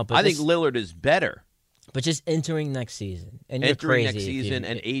age. No, but I think Lillard is better. But just entering next season. And you're entering crazy next season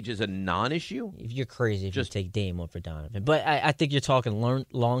and age is a non-issue? If you're crazy if you take Dame over Donovan. But I think you're talking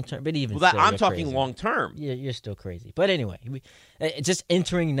long-term. But even still, I'm talking crazy. long-term. You're still crazy. But anyway, just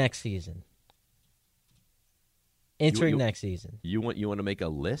entering next season. Next season. You want to make a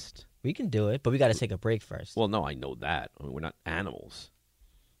list? We can do it, but we got to take a break first. Well, no, I know that. I mean, we're not animals.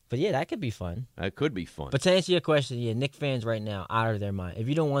 But yeah, that could be fun. That could be fun. But to answer your question, Knicks fans right now out of their mind. If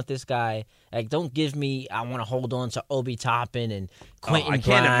you don't want this guy, don't give me. I want to hold on to Obi Toppin and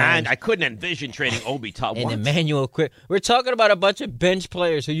Quentin. I couldn't envision trading Obi Toppin and Emmanuel Quick. We're talking about a bunch of bench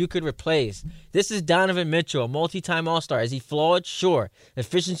players who you could replace. This is Donovan Mitchell, a multi-time All-Star. Is he flawed? Sure.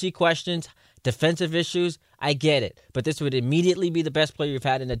 Efficiency questions, defensive issues. I get it. But this would immediately be the best player you've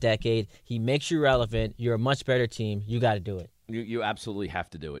had in a decade. He makes you relevant. You're a much better team. You got to do it. You absolutely have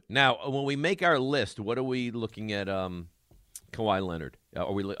to do it. Now, when we make our list, what are we looking at? Kawhi Leonard.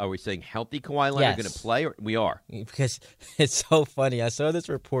 Are we saying healthy Kawhi Leonard going to play? Or we are, because it's so funny. I saw this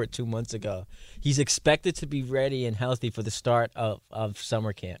report 2 months ago. He's expected to be ready and healthy for the start of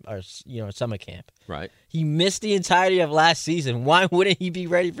summer camp or summer camp. Right. He missed the entirety of last season. Why wouldn't he be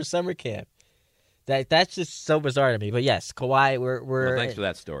ready for summer camp? That's just so bizarre to me. But yes, Kawhi, we're thanks for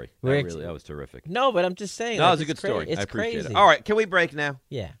that story. That was terrific. No, but I'm just saying. No, it was a good story. It's I appreciate crazy. it. All right, can we break now?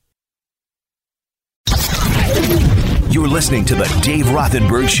 Yeah. You're listening to the Dave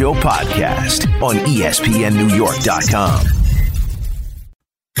Rothenberg Show podcast on ESPNNewYork.com.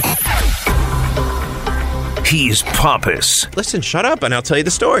 He's pompous. Listen, shut up and I'll tell you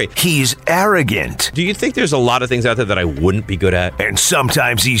the story. He's arrogant. Do you think there's a lot of things out there that I wouldn't be good at? And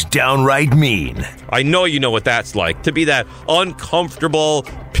sometimes he's downright mean. I know you know what that's like, to be that uncomfortable,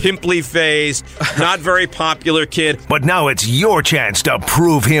 pimply-faced, not very popular kid. But now it's your chance to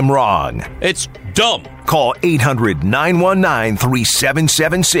prove him wrong. It's dumb. Call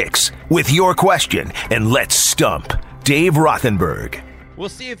 800-919-3776 with your question and let's stump Dave Rothenberg. We'll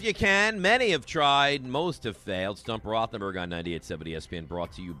see if you can. Many have tried. Most have failed. Stump Rothenberg on 98.7 ESPN,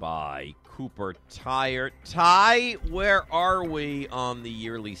 brought to you by Cooper Tire. Ty, where are we on the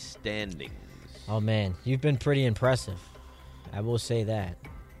yearly standings? Oh, man, you've been pretty impressive. I will say that.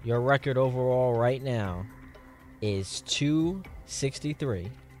 Your record overall right now is 263.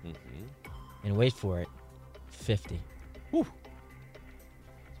 Mm-hmm. And wait for it, 50. Whew.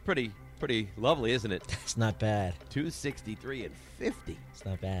 It's pretty lovely, isn't it? It's not bad. 263 and 50. It's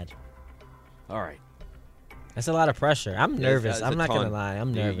not bad. All right. That's a lot of pressure. I'm nervous. I'm not going to lie.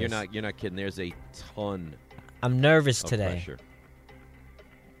 I'm nervous. You're not kidding. There's a ton. I'm nervous of today. Pressure.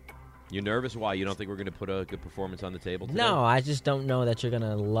 You nervous? Why? You don't think we're going to put a good performance on the table today? No, I just don't know that you're going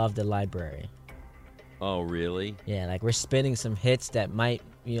to love the library. Oh, really? Yeah, like we're spinning some hits that might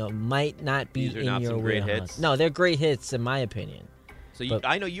not be These are in not your some great wheelhouse. hits? No, they're great hits in my opinion. So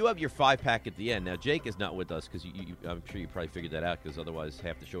I know you have your 5-pack at the end. Now, Jake is not with us because I'm sure you probably figured that out because otherwise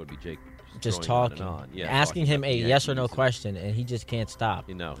half the show would be Jake Just going talking. on and on. Yeah, asking talking him about a the yes or no Yankees. question, and he just can't stop.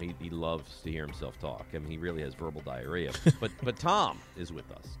 You know, he loves to hear himself talk. I mean, he really has verbal diarrhea. but Tom is with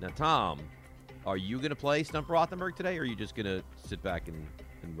us. Now, Tom, are you going to play Stump Rothenberg today, or are you just going to sit back and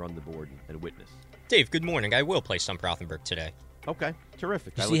run the board and witness? Dave, good morning. I will play Stump Rothenberg today. Okay,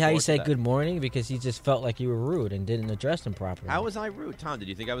 terrific. You I see look how you forward to said that. good morning? Because he just felt like you were rude and didn't address him properly. How was I rude? Tom, did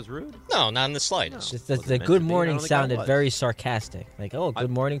you think I was rude? No, not in the slightest. Just Wasn't the meant good to be. I morning don't think I sounded was. very sarcastic. Like, oh, good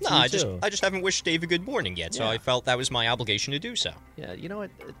morning to No, you I too. just haven't wished Dave a good morning yet, so Yeah. I felt that was my obligation to do so. Yeah, you know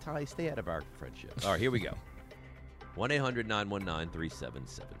what, Ty, stay out of our friendship. All right, here we go.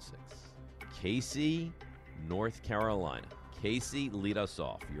 1-800-919-3776. Casey, North Carolina. Casey, lead us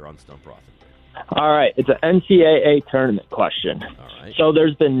off. You're on Stump Rothenberg. All right, it's an NCAA tournament question. All right. So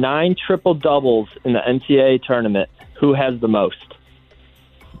there's been 9 triple-doubles in the NCAA tournament. Who has the most?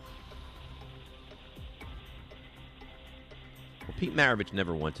 Well, Pete Maravich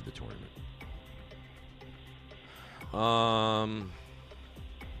never went to the tournament.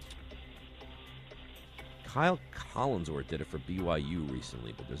 Kyle Collinsworth did it for BYU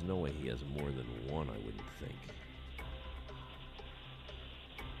recently, but there's no way he has more than one, I wouldn't think.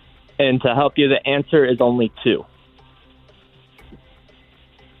 And to help you, the answer is only 2.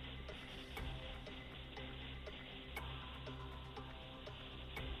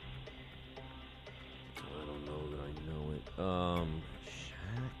 I don't know that I know it.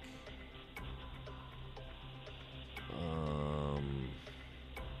 Shaq.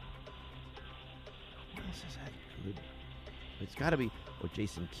 Who else has had good? It's got to be. Oh,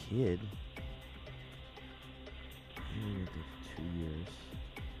 Jason Kidd. He did 2 years.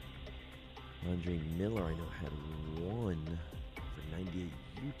 Andre Miller, I know, had 1 for 98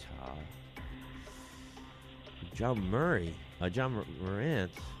 Utah. John Morant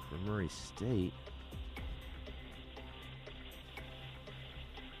for Murray State.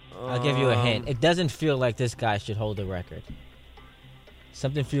 I'll give you a hint. It doesn't feel like this guy should hold the record.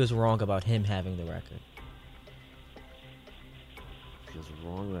 Something feels wrong about him having the record. Feels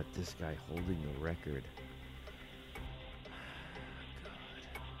wrong about this guy holding the record.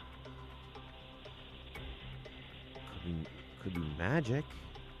 Could be Magic,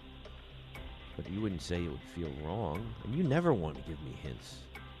 but you wouldn't say it would feel wrong, and you never want to give me hints.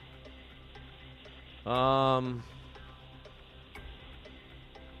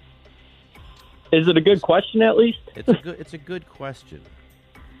 Is it a good question at least? It's a good question.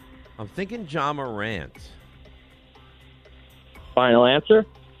 I'm thinking John Morant. Final answer?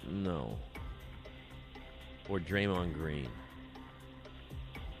 No. Or Draymond Green.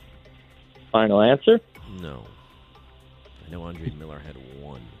 Final answer? No. I know Andre Miller had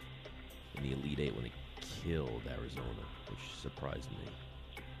 1 in the Elite Eight when they killed Arizona, which surprised me.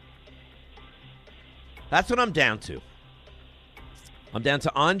 That's what I'm down to. I'm down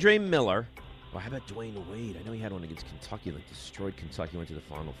to Andre Miller. Oh, how about Dwayne Wade? I know he had one against Kentucky, like destroyed Kentucky, went to the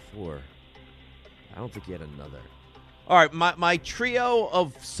Final Four. I don't think he had another. All right, my trio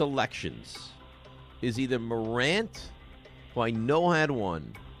of selections is either Morant, who I know had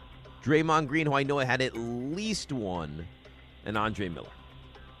 1, Draymond Green, who I know had at least 1, and Andre Miller.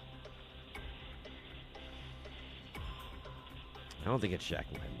 I don't think it's Shaq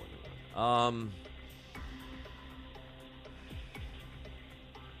who had more than 1.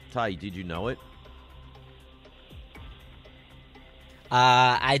 Ty, did you know it?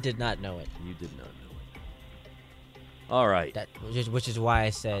 I did not know it. You did not know it. All right. Which is why I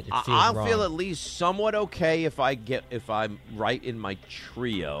said it feels I'll wrong. feel at least somewhat okay if I'm right in my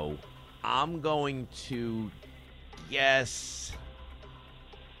trio. I'm going to guess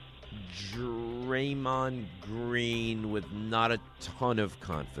Draymond Green with not a ton of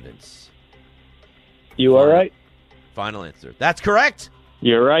confidence. You all right? Final answer. That's correct.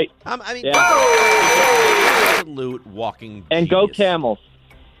 You're right. Absolute walking And go genius. Camels.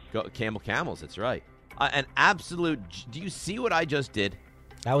 Go Camels. That's right. An absolute. Do you see what I just did?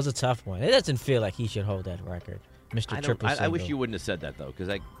 That was a tough one. It doesn't feel like he should hold that record, Mr. Triple I wish Single. you wouldn't have said that though,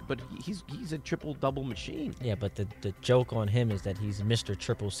 but he's a triple double machine. Yeah, but the joke on him is that he's Mr.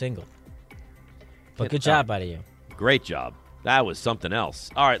 Triple Single. But Get good job out of you. Great job. That was something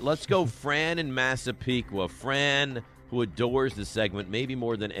else. All right, let's go. Fran in Massapequa. Fran, who adores the segment maybe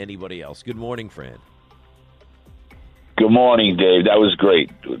more than anybody else. Good morning, Fran. Good morning, Dave. That was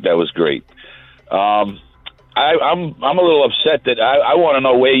great. I'm a little upset that I want to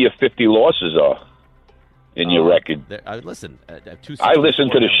know where your 50 losses are in your record. Listen, I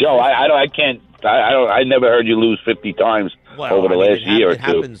listened to the show. I never heard you lose 50 times over the last year or two. It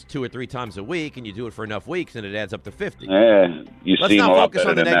happens 2 or 3 times a week, and you do it for enough weeks, and it adds up to 50. Yeah, you Let's seem not a lot focus better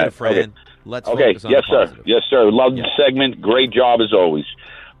on the than negative, that. Fran. Okay. Let's focus on the positive. Yes, sir. Love the segment. Great job as always.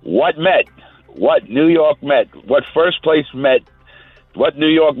 What New York Met, what first place Met, what New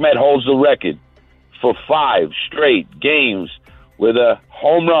York Met holds the record for 5 straight games with a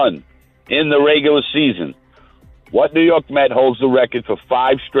home run in the regular season? What New York Met holds the record for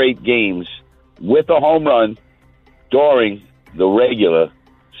 5 straight games with a home run during the regular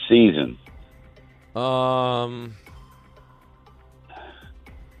season?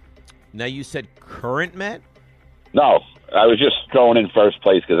 Now you said current Met? No, I was just throwing in first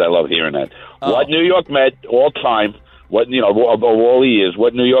place because I love hearing that. Oh. What New York Met all time? Of all the years,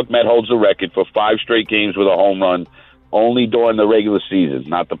 what New York Met holds the record for 5 straight games with a home run only during the regular season,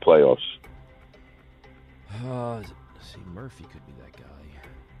 not the playoffs? See, Murphy could be that guy.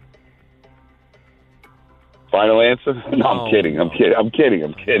 Final answer? No, I'm kidding. I'm kidding. I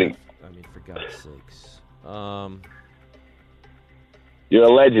mean, for God's sakes. You're a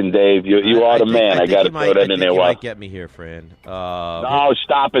legend, Dave. You are the man. I got to throw that in there. You might get me here, Fran. No,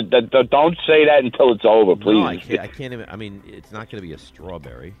 stop it. Don't say that until it's over, please. No, I can't even. I mean, it's not going to be a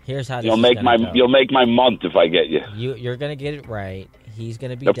strawberry. Here's how this You'll make my month if I get you. You're going to get it right. He's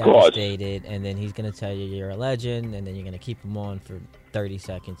going to be Of course. devastated, and then he's going to tell you you're a legend, and then you're going to keep him on for 30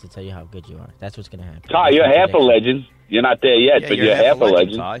 seconds to tell you how good you are. That's what's going to happen. Ty, you're half a legend. You're not there yet, but you're half a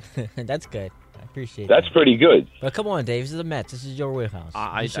legend. Ty. That's good. I appreciate That's that. pretty good. But come on, Dave. This is the Mets. This is your wheelhouse.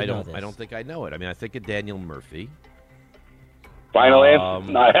 I You should know don't. this. I don't think I know it. I mean, I think of Daniel Murphy. Final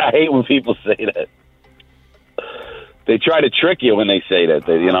answer? No, I hate when people say that. They try to trick you when they say that.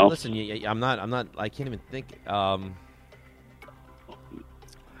 Listen, I'm not. I can't even think. I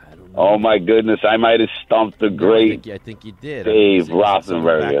don't know. Oh my goodness! I might have stumped the great I think you did. Dave Is it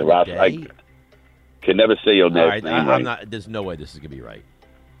someone back in Rothenberg. the I day? can never say your All name. right, I'm not. There's no way this is gonna be right.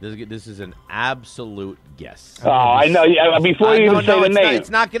 This is an absolute guess. Oh, I know. Before you even say the name,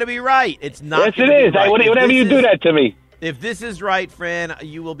 it's not going to be right. It's not. Yes, gonna it be is. Right. Whenever you do that to me. If this is right, Fran,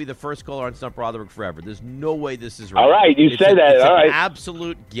 you will be the first caller on Stump Rothenberg forever. There's no way this is right. All right, you said that. It's All right. an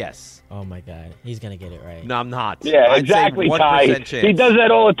absolute guess. Oh, my God. He's going to get it right. No, I'm not. Yeah, I'd exactly, say 1% Ty. chance. He does that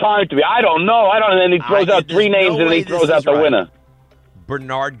all the time to me. I don't know. And then he throws out 3 names, and then he throws out the winner.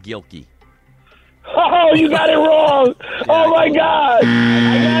 Bernard Gilkey. Oh, you got it wrong. Oh, my God.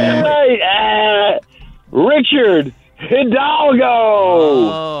 I got it right. Richard Hidalgo.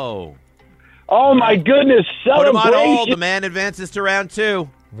 Oh, my goodness. Put him Celebration. on hold. The man advances to round 2.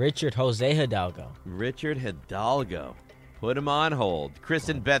 Richard Jose Hidalgo. Richard Hidalgo. Put him on hold. Chris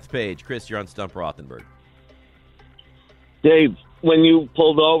and Bethpage. Chris, you're on Stump Rothenberg. Dave, when you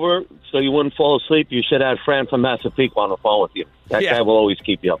pulled over so you wouldn't fall asleep, you should have Fran from Massapequa on the phone with you. That guy will always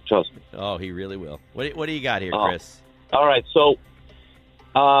keep you up, trust me. Oh, he really will. What do you got here, Chris? All right, so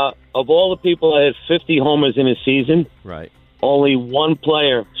of all the people that had 50 homers in a season, Right. only one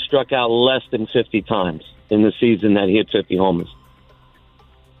player struck out less than 50 times in the season that he hit 50 homers.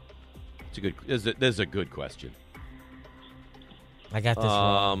 It's a good. This is a good question. I got this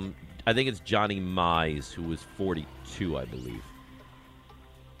wrong. I think it's Johnny Mize, who was 42, I believe.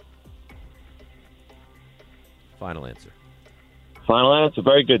 Final answer. Final answer.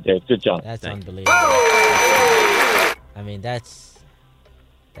 Very good, Dave. Good job. That's Thank unbelievable. I mean, that's.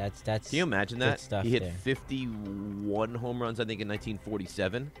 Can you imagine good that? stuff He hit there. 51 home runs, I think, in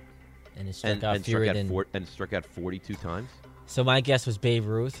 1947, And it struck out fewer than. and struck out 42 times. So my guess was Babe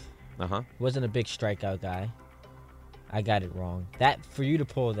Ruth. Uh-huh. Wasn't a big strikeout guy. I got it wrong. That for you to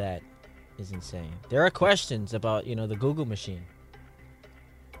pull that is insane. There are questions about the Google machine.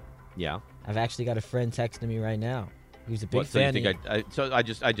 Yeah. I've actually got a friend texting me right now. He's a big So you fan. think I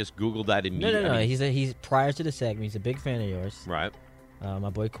just Googled that immediately. No. I mean, He's prior to the segment. He's a big fan of yours. right. My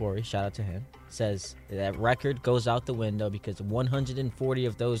boy Corey, shout out to him, says that record goes out the window because 140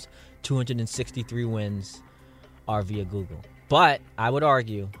 of those 263 wins are via Google. But I would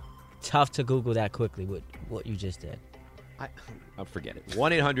argue, tough to Google that quickly with what you just did. I'll forget it.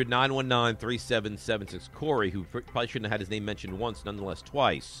 1-800-919-3776. Corey, who probably shouldn't have had his name mentioned once, nonetheless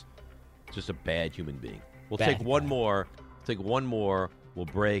twice, just a bad human being. We'll take one more. We'll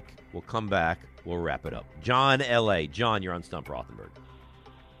break. We'll come back. We'll wrap it up. John, L.A. John, you're on Stump Rothenberg.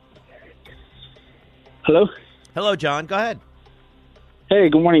 Hello? Hello, John. Go ahead. Hey,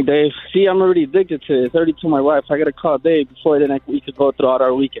 good morning, Dave. See, I'm already addicted to it. 32 my wife. I got to call Dave before then we could go throughout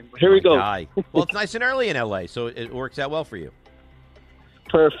our weekend. But here we go. Well, it's nice and early in L.A., so it works out well for you.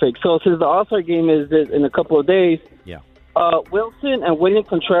 Perfect. So since the All-Star game is in a couple of days, Yeah. Wilson and William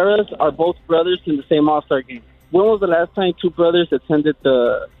Contreras are both brothers in the same All-Star game. When was the last time two brothers attended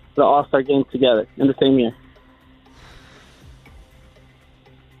the All-Star game together in the same year?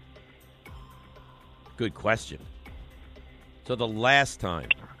 Good question. So the last time.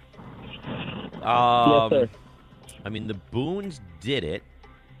 Yes, sir. I mean, the Boones did it,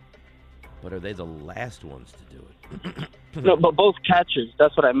 but are they the last ones to do it? No, but both catchers.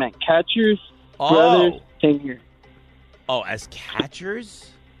 That's what I meant. Catchers, brothers, same year. Oh, as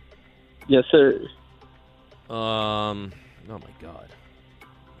catchers? Yes, sir. Oh my God.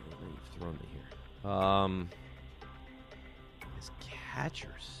 You've thrown me here. As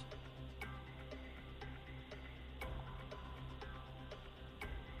catchers.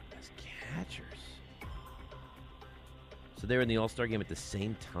 As catchers. So they were in the All-Star game at the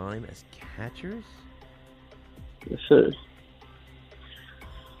same time as catchers? Yes, sir.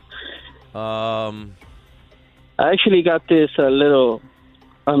 Um, I actually got this I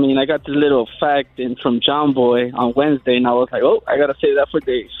got this little fact in from John Boy on Wednesday, and I was like, oh, I got to say that for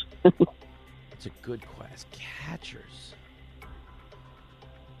Dave. it's a good class. Catchers.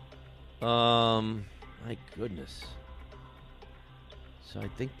 My goodness. So I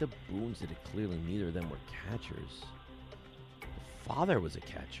think the Boones did it clearly. Neither of them were catchers. The father was a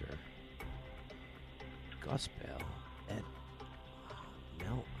catcher. Gus Bell. Ed.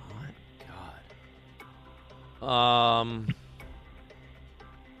 No. God.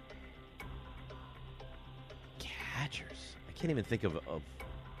 Catchers. I can't even think of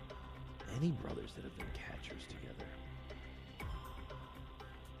any brothers that have been catchers together.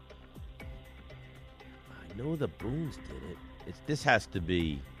 I know the Boones did it. This has to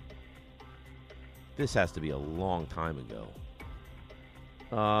be a long time ago.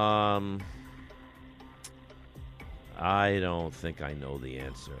 I don't think I know the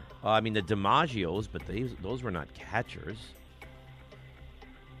answer. I mean, the DiMaggios, but those were not catchers.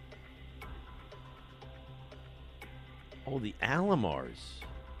 Oh, the Alomars.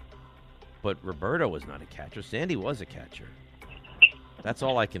 But Roberto was not a catcher. Sandy was a catcher. That's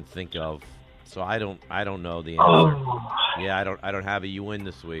all I can think of. So I don't know the answer. Yeah, I don't have it. You win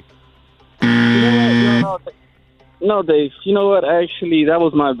this week. No, Dave. You know what? Actually, that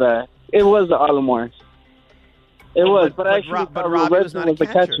was my bad. It was the Alomars. It was, but actually, Robbie was not a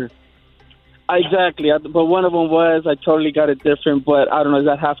catcher. Exactly, but one of them was. I totally got it different, but I don't know. Is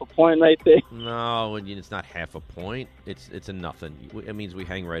that half a point right there? No, it's not half a point. It's a nothing. It means we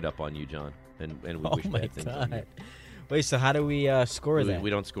hang right up on you, John, and we wish bad things on you. Wait, so how do we score that? We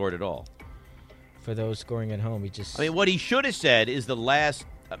don't score it at all. For those scoring at home, I mean, what he should have said is the last.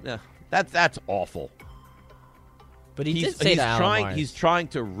 That's awful. But did say the Alomars. He's trying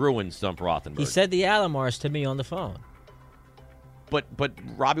to ruin Stump Rothenberg. He said the Alomars to me on the phone. But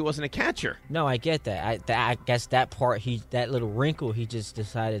Robbie wasn't a catcher. No, I get that. I guess that part, that little wrinkle, he just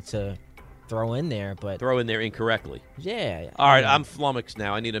decided to throw in there. But throw in there incorrectly. Yeah. All right, I'm flummoxed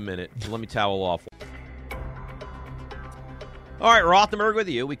now. I need a minute. Let me towel off. All right, Rothenberg with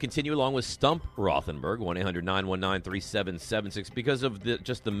you. We continue along with Stump Rothenberg, 1-800-919-3776. Because of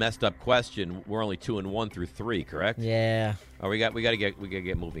the messed up question, we're only 2-1 through 3, correct? Yeah. Oh, we got to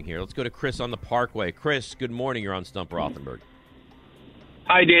get moving here. Let's go to Chris on the Parkway. Chris, good morning. You're on Stump Rothenberg.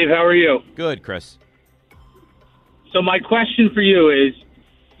 Hi, Dave. How are you? Good, Chris. So my question for you is,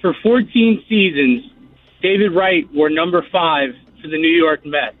 for 14 seasons, David Wright wore number 5 for the New York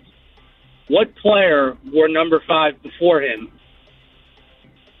Mets. What player wore number 5 before him?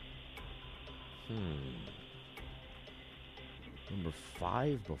 Number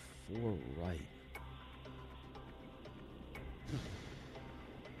 5 before Wright.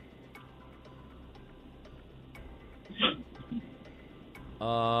 Number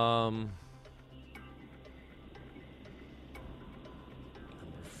 5.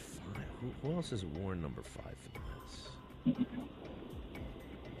 Who else has worn number 5 for the Mets?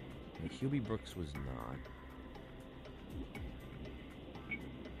 Hubie Brooks was not.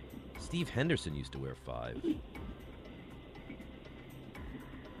 Steve Henderson used to wear 5.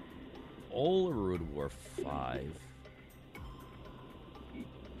 Olerud wore 5.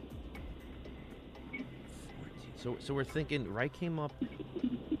 14. So we're thinking Wright came up.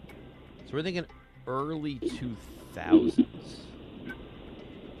 So we're thinking early 2000s.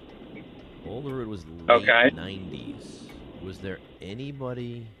 Olerud was late 90s. Was there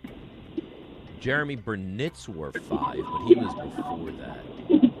anybody? Jeremy Burnitz wore 5, but he was before that.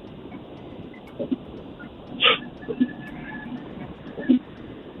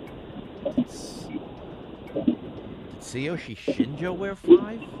 Did Tsuyoshi Shinjo wear 5?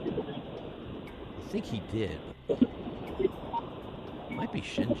 I think he did. Might be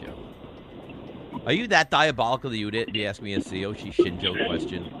Shinjo. Are you that diabolical that you would be asking me a Tsuyoshi Shinjo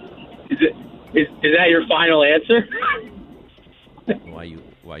question? Is that your final answer? Why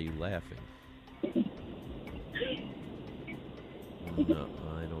are you laughing? No,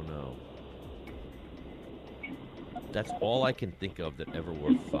 I don't know. That's all I can think of that ever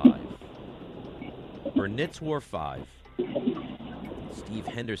wore 5. Burnitz wore 5. Steve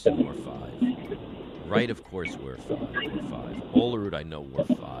Henderson wore 5. Wright, of course, wore 5. Olerud, I know, wore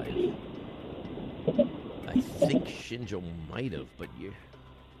 5. I think Shinjo might have, but you.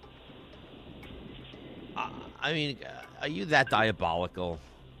 I mean, are you that diabolical?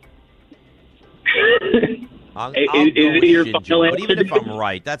 I'll go with Shinjo, but even if I'm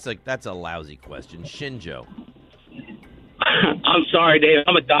right, that's a lousy question. Shinjo. I'm sorry, Dave.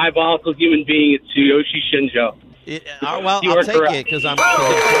 I'm a diabolical human being. It's Tsuyoshi Shinjo. Well, I'll take it because I'm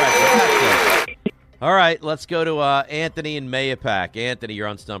correct. All right, let's go to Anthony in Mayapack. Anthony, you're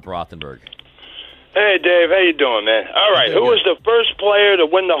on Stump Rothenberg. Hey, Dave. How you doing, man? All right. Who was the first player to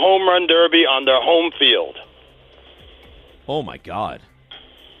win the home run derby on their home field? Oh, my God.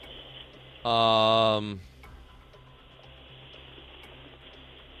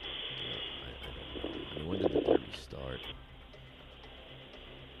 When did the derby start?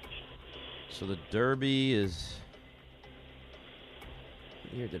 So the derby is...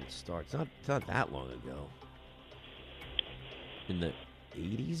 What year did it start? It's not that long ago. In the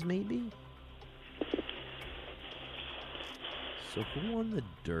 80s, maybe? So who won the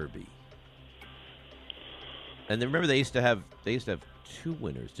derby? And then remember they used to have 2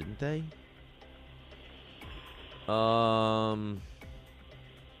 winners, didn't they? Oh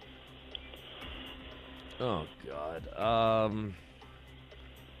God.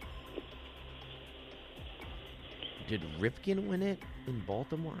 Did Ripken win it in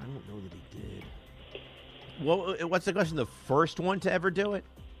Baltimore? I don't know that he did. Well, what's the question? The first one to ever do it?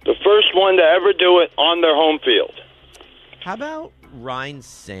 The first one to ever do it on their home field. How about Ryne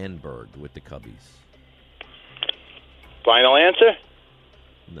Sandberg with the Cubbies? Final answer?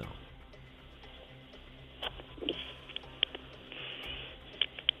 No.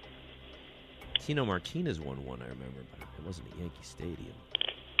 Tino Martinez won one, I remember, but it wasn't at Yankee Stadium.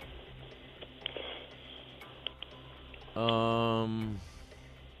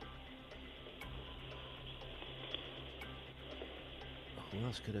 Who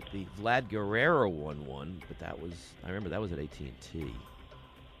else could it be? Vlad Guerrero won one, but I remember that was at AT&T.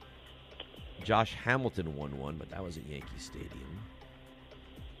 Josh Hamilton won one, but that was at Yankee Stadium.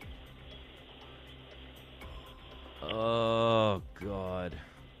 Oh, God.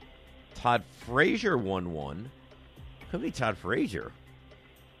 Todd Frazier won one. Could be Todd Frazier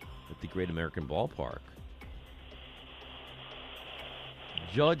at the Great American Ballpark.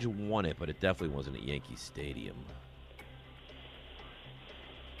 Judge won it, but it definitely wasn't at Yankee Stadium.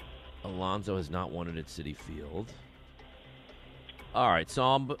 Alonso has not won it at Citi Field. All right, so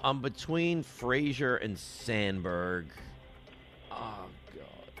I'm between Frazier and Sandberg. Oh,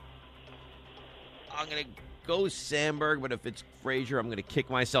 God. I'm going to go Sandberg, but if it's Frazier, I'm going to kick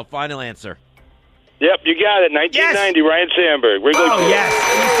myself. Final answer. Yep, you got it. 1990, yes! Ryne Sandberg. Yes.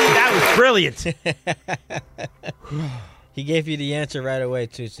 You see, that was brilliant. He gave you the answer right away,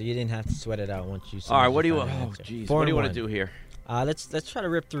 too, so you didn't have to sweat it out once you said. All right, what do you want? Oh, jeez. What do you want to do here? Let's try to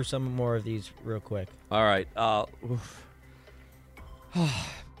rip through some more of these real quick. All right.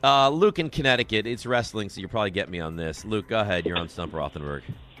 Luke in Connecticut. It's wrestling, so you'll probably get me on this. Luke, go ahead. You're on Stump Rothenberg.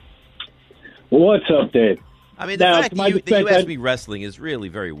 What's up, Dave? I mean, the fact that you ask me wrestling is really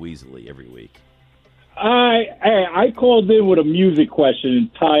very weaselly every week. I called in with a music question,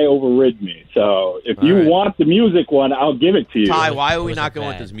 and Ty overrid me. So if you want the music one, I'll give it to you. Ty, why are we not going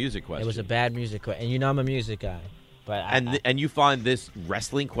with this music question? It was a bad music question, and you know I'm a music guy. But and you find this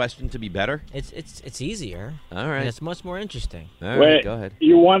wrestling question to be better? It's easier. All right, and it's much more interesting. All right, go ahead.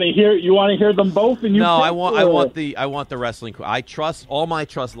 You want to hear them both? And no, I want the wrestling. All my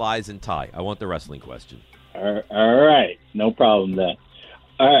trust lies in Ty. I want the wrestling question. All right, no problem then.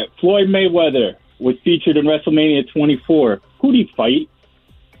 All right, Floyd Mayweather was featured in WrestleMania 24. Who'd he fight?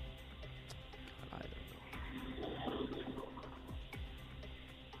 I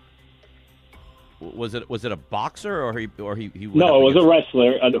don't know. Was it a boxer or he? No, it was a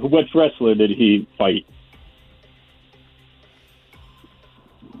wrestler. Which wrestler did he fight?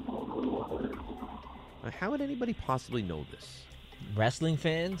 How would anybody possibly know this? Wrestling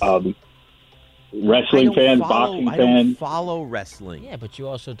fans? Wrestling fans, boxing fans. I don't follow wrestling. Yeah, but you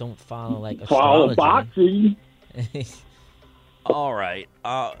also don't follow astrology. Follow boxing. All right.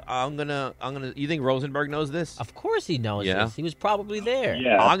 I'm gonna. You think Rosenberg knows this? Of course he knows this. He was probably there.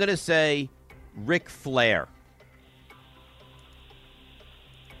 Yeah. I'm gonna say Ric Flair.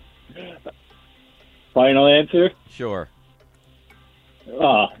 Final answer? Sure.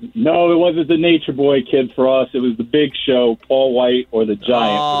 No, it wasn't the Nature Boy kid for us. It was the Big Show, Paul White, or the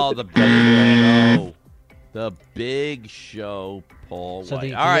Giant. Oh, the Big Show. The Big Show, Paul So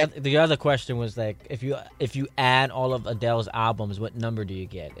White. the other question was like, if you add all of Adele's albums, what number do you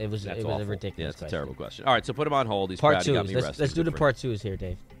get? It was That's a awful. ridiculous Yeah, it's question. a terrible question. All right, so put him on hold. He's Part proud he got twos. me Let's rested. do the Good for part twos here,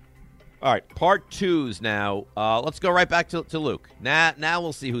 Dave. All right, part twos now. Let's go right back to Luke. Now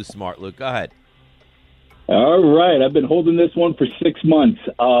we'll see who's smart, Luke. Go ahead. All right, I've been holding this one for 6 months.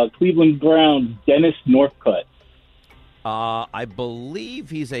 Cleveland Browns, Dennis Northcutt. I believe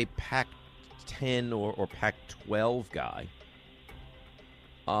he's a Pac-10 or Pac-12 guy.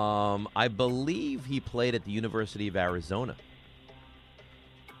 I believe he played at the University of Arizona.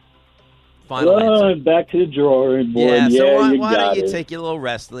 Final answer. Back to the drawing board. Yeah, so why got don't you it. take your little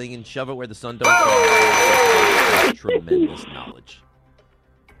wrestling and shove it where the sun don't shine? Tremendous knowledge.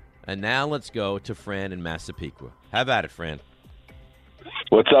 And now let's go to Fran in Massapequa. Have at it, Fran.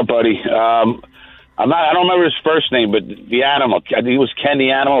 What's up, buddy? I don't remember his first name, but the animal. I think he was Ken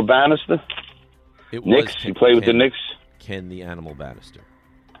the Animal Bannister. It Knicks. was He played with the Knicks. Ken the Animal Bannister.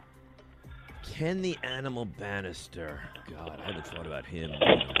 Ken the Animal Bannister. God, I haven't thought about him.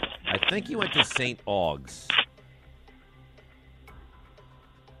 I think he went to St. Augs.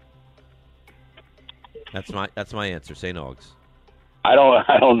 That's my answer. St. Augs. I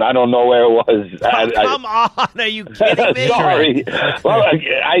don't know where it was. Come on, are you kidding me? Sorry. Well,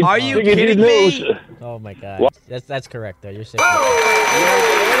 Are you figured kidding knew. me? Oh my God, What? that's correct though. You're 6.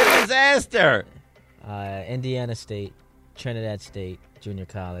 What a disaster! Indiana State, Trinidad State Junior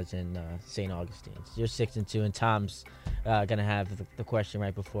College, and St. Augustine's. You're 6-2, and Tom's gonna have the question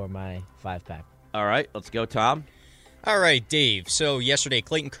right before my 5-pack. All right, let's go, Tom. All right, Dave. So yesterday,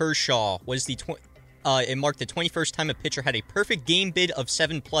 Clayton Kershaw was it marked the 21st time a pitcher had a perfect game bid of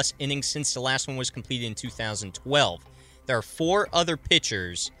 7+ innings since the last one was completed in 2012. There are 4 other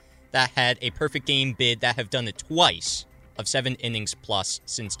pitchers that had a perfect game bid that have done it twice of 7 innings plus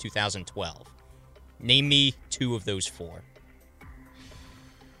since 2012. Name me 2 of those 4.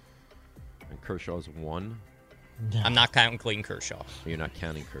 And Kershaw's 1. I'm not counting Clayton Kershaw. You're not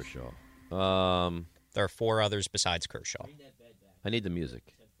counting Kershaw. There are 4 others besides Kershaw. I need the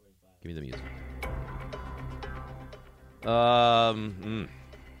music. Give me the music.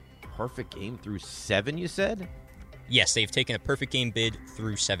 Perfect game through 7, you said? Yes, they've taken a perfect game bid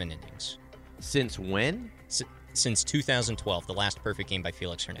through 7 innings. Since when? Since 2012, the last perfect game by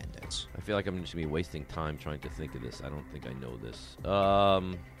Felix Hernandez. I feel like I'm just going to be wasting time trying to think of this. I don't think I know this.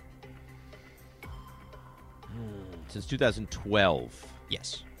 Since 2012.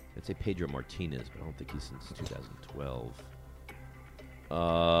 Yes. I'd say Pedro Martinez, but I don't think he's since 2012.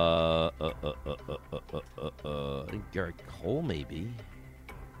 I think Garrett Cole, maybe.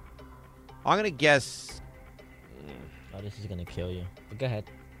 I'm going to guess... Oh, this is gonna kill you. But go ahead.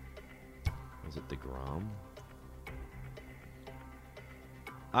 Was it DeGrom?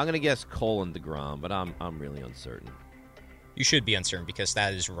 I'm going to guess Cole and DeGrom, but I'm really uncertain. You should be uncertain because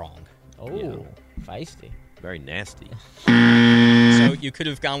that is wrong. Oh, Yeah. Feisty. Very nasty. So you could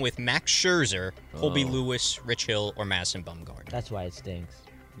have gone with Max Scherzer, Colby Oh. Lewis, Rich Hill, or Madison Bumgarner. That's why it stinks.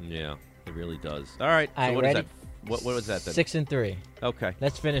 Yeah, it really does. All right. So All right, what is ready? that? What was that then? 6-3. Okay.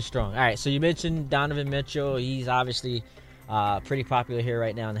 Let's finish strong. All right, so you mentioned Donovan Mitchell. He's obviously pretty popular here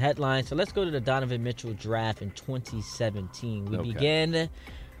right now in the headlines. So let's go to the Donovan Mitchell draft in 2017. We Okay. begin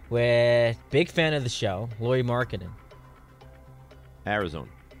with big fan of the show, Lori Markkinen. Arizona.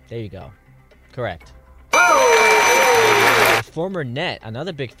 There you go. Correct. Former Net,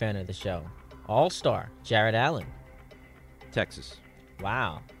 another big fan of the show, All-Star, Jared Allen. Texas.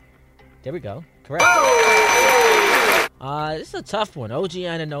 Wow. There we go. Correct. This is a tough one. OG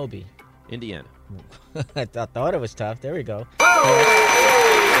Anunoby. Indiana. I thought it was tough. There we go.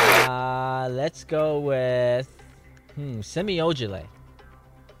 Let's go with Semi Ojeleye.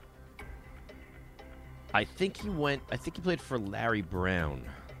 I think he played for Larry Brown.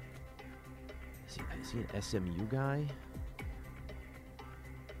 Is he an SMU guy?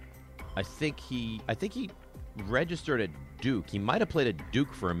 I think he registered at Duke. He might have played at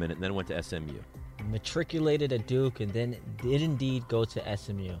Duke for a minute and then went to SMU. Matriculated at Duke and then did indeed go to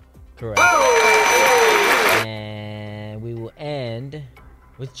SMU. Correct. And we will end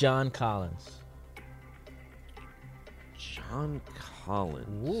with John Collins. John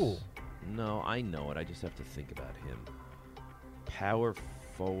Collins. Ooh. No, I know it. I just have to think about him. Power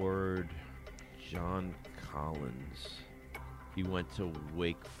forward, John Collins. He went to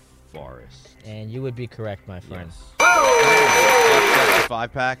Wake Forest. And you would be correct, my friend. Yes. That's the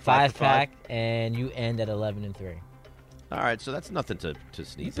 5-pack? 5-pack, and you end at 11-3. All right, so that's nothing to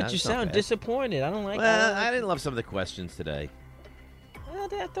sneeze at. But you It's not sound bad. disappointed. I don't like Well, that. I didn't love some of the questions today.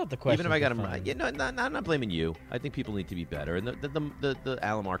 I thought the question. Even if I got them right. You know, I'm not blaming you. I think people need to be better. And the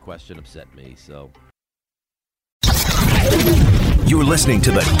Alomar question upset me, so. You're listening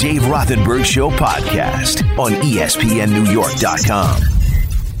to the Dave Rothenberg Show podcast on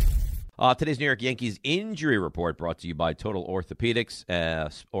ESPNNewYork.com. Today's New York Yankees injury report brought to you by Total Orthopedics,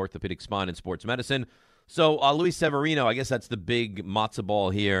 orthopedic spine and sports medicine. So, Luis Severino, I guess that's the big matzo ball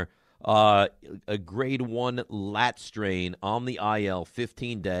here. A grade 1 lat strain on the IL,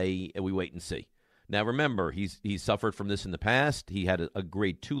 15-day, and we wait and see. Now, remember, he's suffered from this in the past. He had a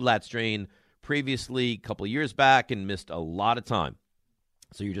grade 2 lat strain previously, a couple of years back, and missed a lot of time.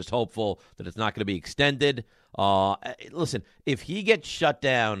 So you're just hopeful that it's not going to be extended. Listen, if he gets shut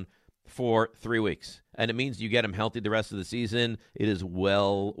down for 3 weeks, and it means you get him healthy the rest of the season, it is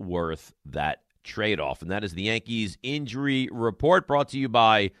well worth that trade-off. And that is the Yankees injury report brought to you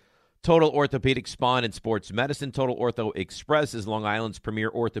by Total Orthopedic Spine and Sports Medicine. Total Ortho Express is Long Island's premier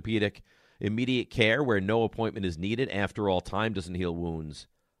orthopedic immediate care where no appointment is needed. After all, time doesn't heal wounds.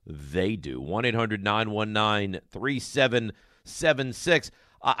 They do. 1-800-919-3776.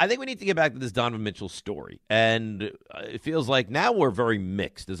 I think we need to get back to this Donovan Mitchell story. And it feels like now we're very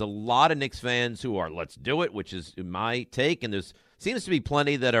mixed. There's a lot of Knicks fans who are, let's do it, which is my take. And there's seems to be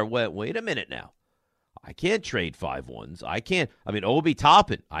plenty that are, wait a minute now. I can't trade 5-1s. I can't. I mean, Obi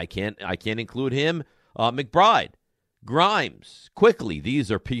Toppin. I can't include him. McBride, Grimes, quickly.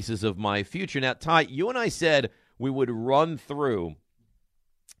 These are pieces of my future. Now, Ty, you and I said we would run through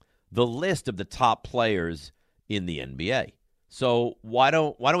the list of the top players in the NBA. So why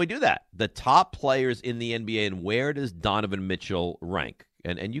don't we do that? The top players in the NBA, and where does Donovan Mitchell rank?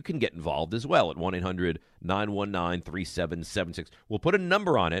 And you can get involved as well at 1-800-919-3776. We'll put a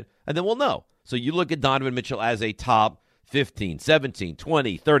number on it, and then we'll know. So you look at Donovan Mitchell as a top 15, 17,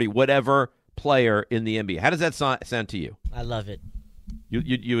 20, 30, whatever player in the NBA. How does that sound to you? I love it.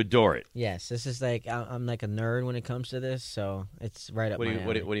 You adore it. Yes, this is like I'm like a nerd when it comes to this, so it's right up my alley.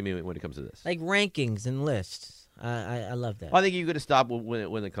 What do you mean when it comes to this? Like rankings and lists. I love that. Well, I think you're going to stop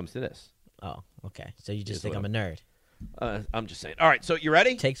when it comes to this. Oh, okay. So you just think I'm a nerd. I'm just saying. All right, so you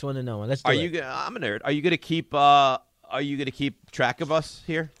ready? Takes one to know one. Let's do it. I'm a nerd. Are you going to keep track of us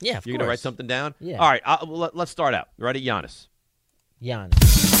here? Yeah, of You're going to write something down? Yeah. All right, let's start out. Ready? Giannis.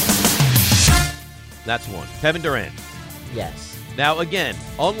 That's one. Kevin Durant. Yes. Now, again,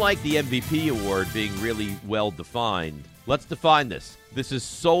 unlike the MVP award being really well-defined, let's define this. This is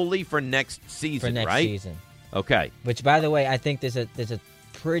solely for next season, right? For next season. Okay. Which, by the way, I think there's a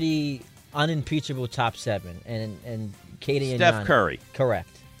pretty unimpeachable top 7, and Katie and Steph Giannis. Curry.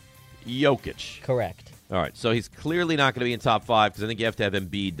 Correct. Jokic. Correct. All right, so he's clearly not going to be in top 5 because I think you have to have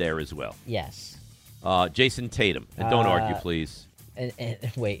Embiid there as well. Yes. Jason Tatum. And don't argue, please. And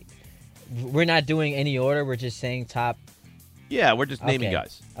wait. We're not doing any order. We're just saying top. Yeah, we're just naming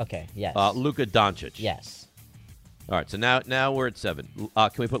guys. Okay, yes. Luka Doncic. Yes. All right, so now we're at 7.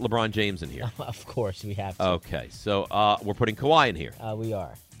 Can we put LeBron James in here? Of course, we have to. Okay, so we're putting Kawhi in here. We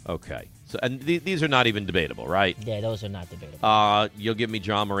are. Okay, so and these are not even debatable, right? Yeah, those are not debatable. You'll give me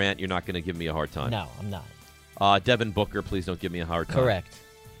John Morant. You're not going to give me a hard time. No, I'm not. Devin Booker, please don't give me a hard time. Correct.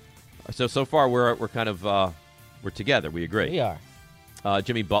 So far we're kind of we're together. We agree. We are.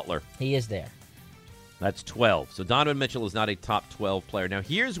 Jimmy Butler. He is there. That's 12. So Donovan Mitchell is not a top 12 player. Now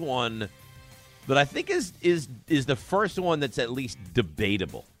here's one that I think is the first one that's at least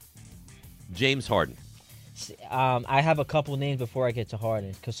debatable. James Harden. I have a couple names before I get to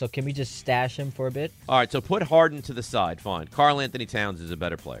Harden. So can we just stash him for a bit? All right, so put Harden to the side. Fine. Karl Anthony Towns is a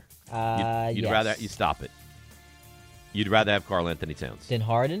better player. You'd yes. rather you stop it. You'd rather have Karl Anthony Towns Than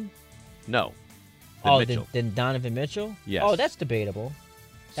Harden? No. Mitchell. Than Donovan Mitchell? Yes. Oh, that's debatable.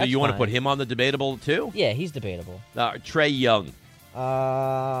 So you want to put him on the debatable too? Yeah, he's debatable. Trae Young.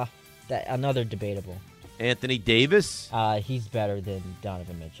 Another debatable. Anthony Davis. He's better than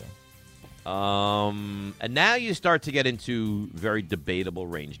Donovan Mitchell. And now you start to get into very debatable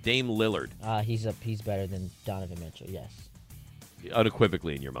range. Dame Lillard. He's better than Donovan Mitchell. Yes.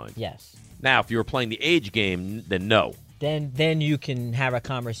 Unequivocally in your mind. Yes. Now, if you were playing the age game, then no. Then you can have a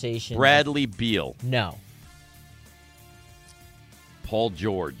conversation. Bradley Beal. No. Paul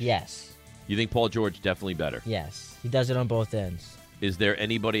George. Yes. You think Paul George definitely better? Yes. He does it on both ends. Is there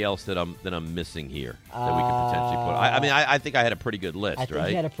anybody else that I'm missing here that we could potentially put? I think I had a pretty good list, I think right?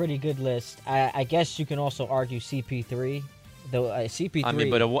 you had a pretty good list. I guess you can also argue CP3. Though CP3. I mean,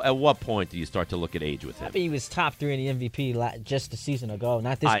 but at what point do you start to look at age with him? I mean, he was top 3 in the MVP just a season ago.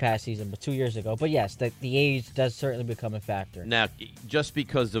 Not this past season, but 2 years ago. But yes, the age does certainly become a factor. Now, just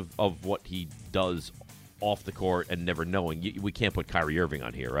because of what he does off the court and never knowing. We can't put Kyrie Irving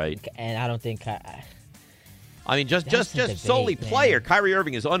on here, right? And I don't think. I mean, just debate, solely man. player. Kyrie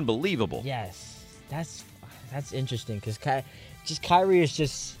Irving is unbelievable. Yes, that's interesting because Kyrie is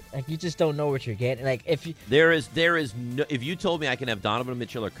just like you just don't know what you're getting. Like if you, there is no, if you told me I can have Donovan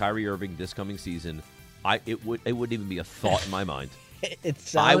Mitchell or Kyrie Irving this coming season, it wouldn't even be a thought in my mind.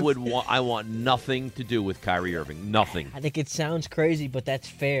 I want nothing to do with Kyrie Irving. Nothing. I think it sounds crazy, but that's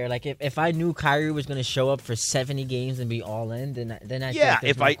fair. Like if I knew Kyrie was going to show up for 70 games and be all in, then I think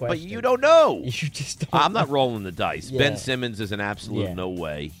there's no but you don't know. You just don't. I'm not rolling the dice. Yeah. Ben Simmons is an absolute no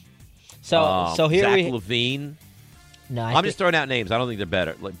way. So here Zach we LaVine. No, I'm just throwing out names. I don't think they're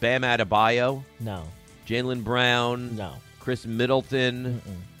better. Like Bam Adebayo. No. Jaylen Brown. No. Chris Middleton.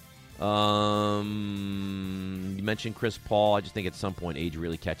 You mentioned Chris Paul. I just think at some point age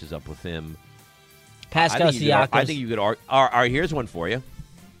really catches up with him. Pascal Siakam. I think you could. All right, here's one for you.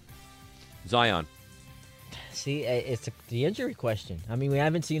 Zion. See, it's the injury question. I mean, we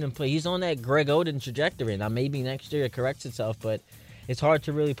haven't seen him play. He's on that Greg Oden trajectory. Now, maybe next year it corrects itself, but it's hard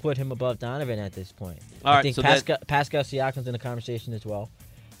to really put him above Donovan at this point. I think Pascal Siakam's in the conversation as well.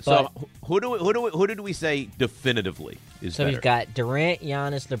 So who did we say definitively is better? So we've got Durant,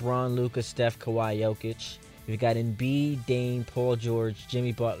 Giannis, LeBron, Luka, Steph, Kawhi, Jokic. We've got Embiid, Dame, Paul George,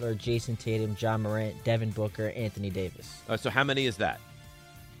 Jimmy Butler, Jason Tatum, John Morant, Devin Booker, Anthony Davis. So how many is that?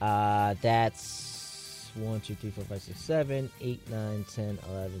 That's 1, 2, 3, 4, 5, 6, 7, 8, 9, 10,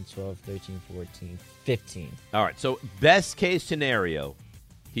 11, 12, 13, 14, 15. All right. So best case scenario,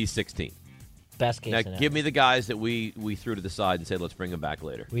 he's 16. Best case scenario. Give me the guys that we threw to the side and said let's bring them back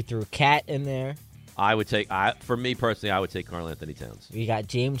later. We threw Cat in there. I would take. For me personally, I would take Karl Anthony Towns. We got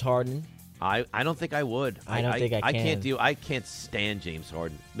James Harden. I don't think I would. I don't think I can. I can't stand James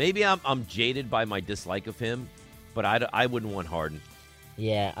Harden. Maybe I'm jaded by my dislike of him, but I wouldn't want Harden.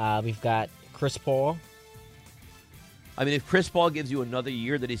 Yeah, we've got Chris Paul. I mean, if Chris Paul gives you another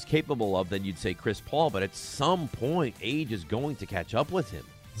year that he's capable of, then you'd say Chris Paul. But at some point, age is going to catch up with him.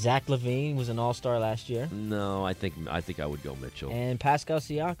 Zach LaVine was an all-star last year. No, I think I would go Mitchell. And Pascal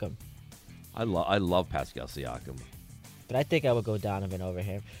Siakam. I love Pascal Siakam. But I think I would go Donovan over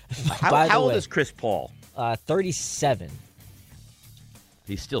him. How old is Chris Paul? 37.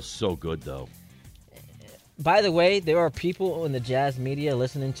 He's still so good, though. By the way, there are people in the Jazz media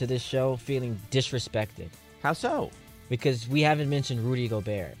listening to this show feeling disrespected. How so? Because we haven't mentioned Rudy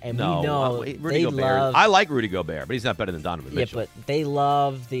Gobert. And no, we know Rudy Gobert. I like Rudy Gobert, but he's not better than Donovan Mitchell. Yeah, but they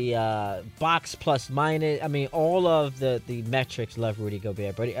love the box plus minus. I mean, all of the metrics love Rudy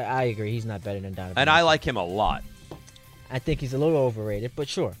Gobert. But I agree, he's not better than Donovan And Mitchell. I like him a lot. I think he's a little overrated, but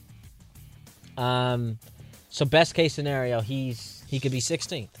sure. So best case scenario, he could be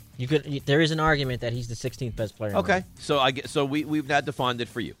 16th. There is an argument that he's the 16th best player. Okay, so we've now defined it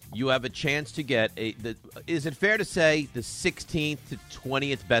for you. You have a chance to get is it fair to say the 16th to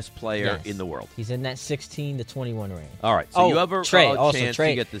 20th best player in the world? He's in that 16 to 21 range. All right, so you have a chance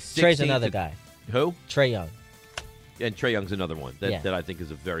to get the 16th. Trey's another guy. Who? Trae Young. And Trae Young's another one that I think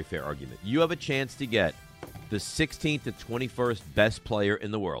is a very fair argument. You have a chance to get the 16th to 21st best player in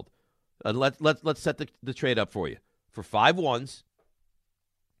the world. Let's set the trade up for you for 5 ones.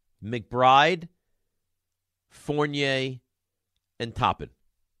 McBride, Fournier, and Toppin.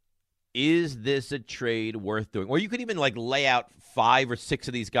 Is this a trade worth doing? Or you could even lay out 5 or 6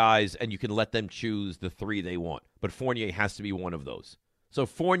 of these guys and you can let them choose the 3 they want. But Fournier has to be one of those. So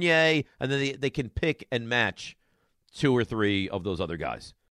Fournier, and then they can pick and match 2 or 3 of those other guys.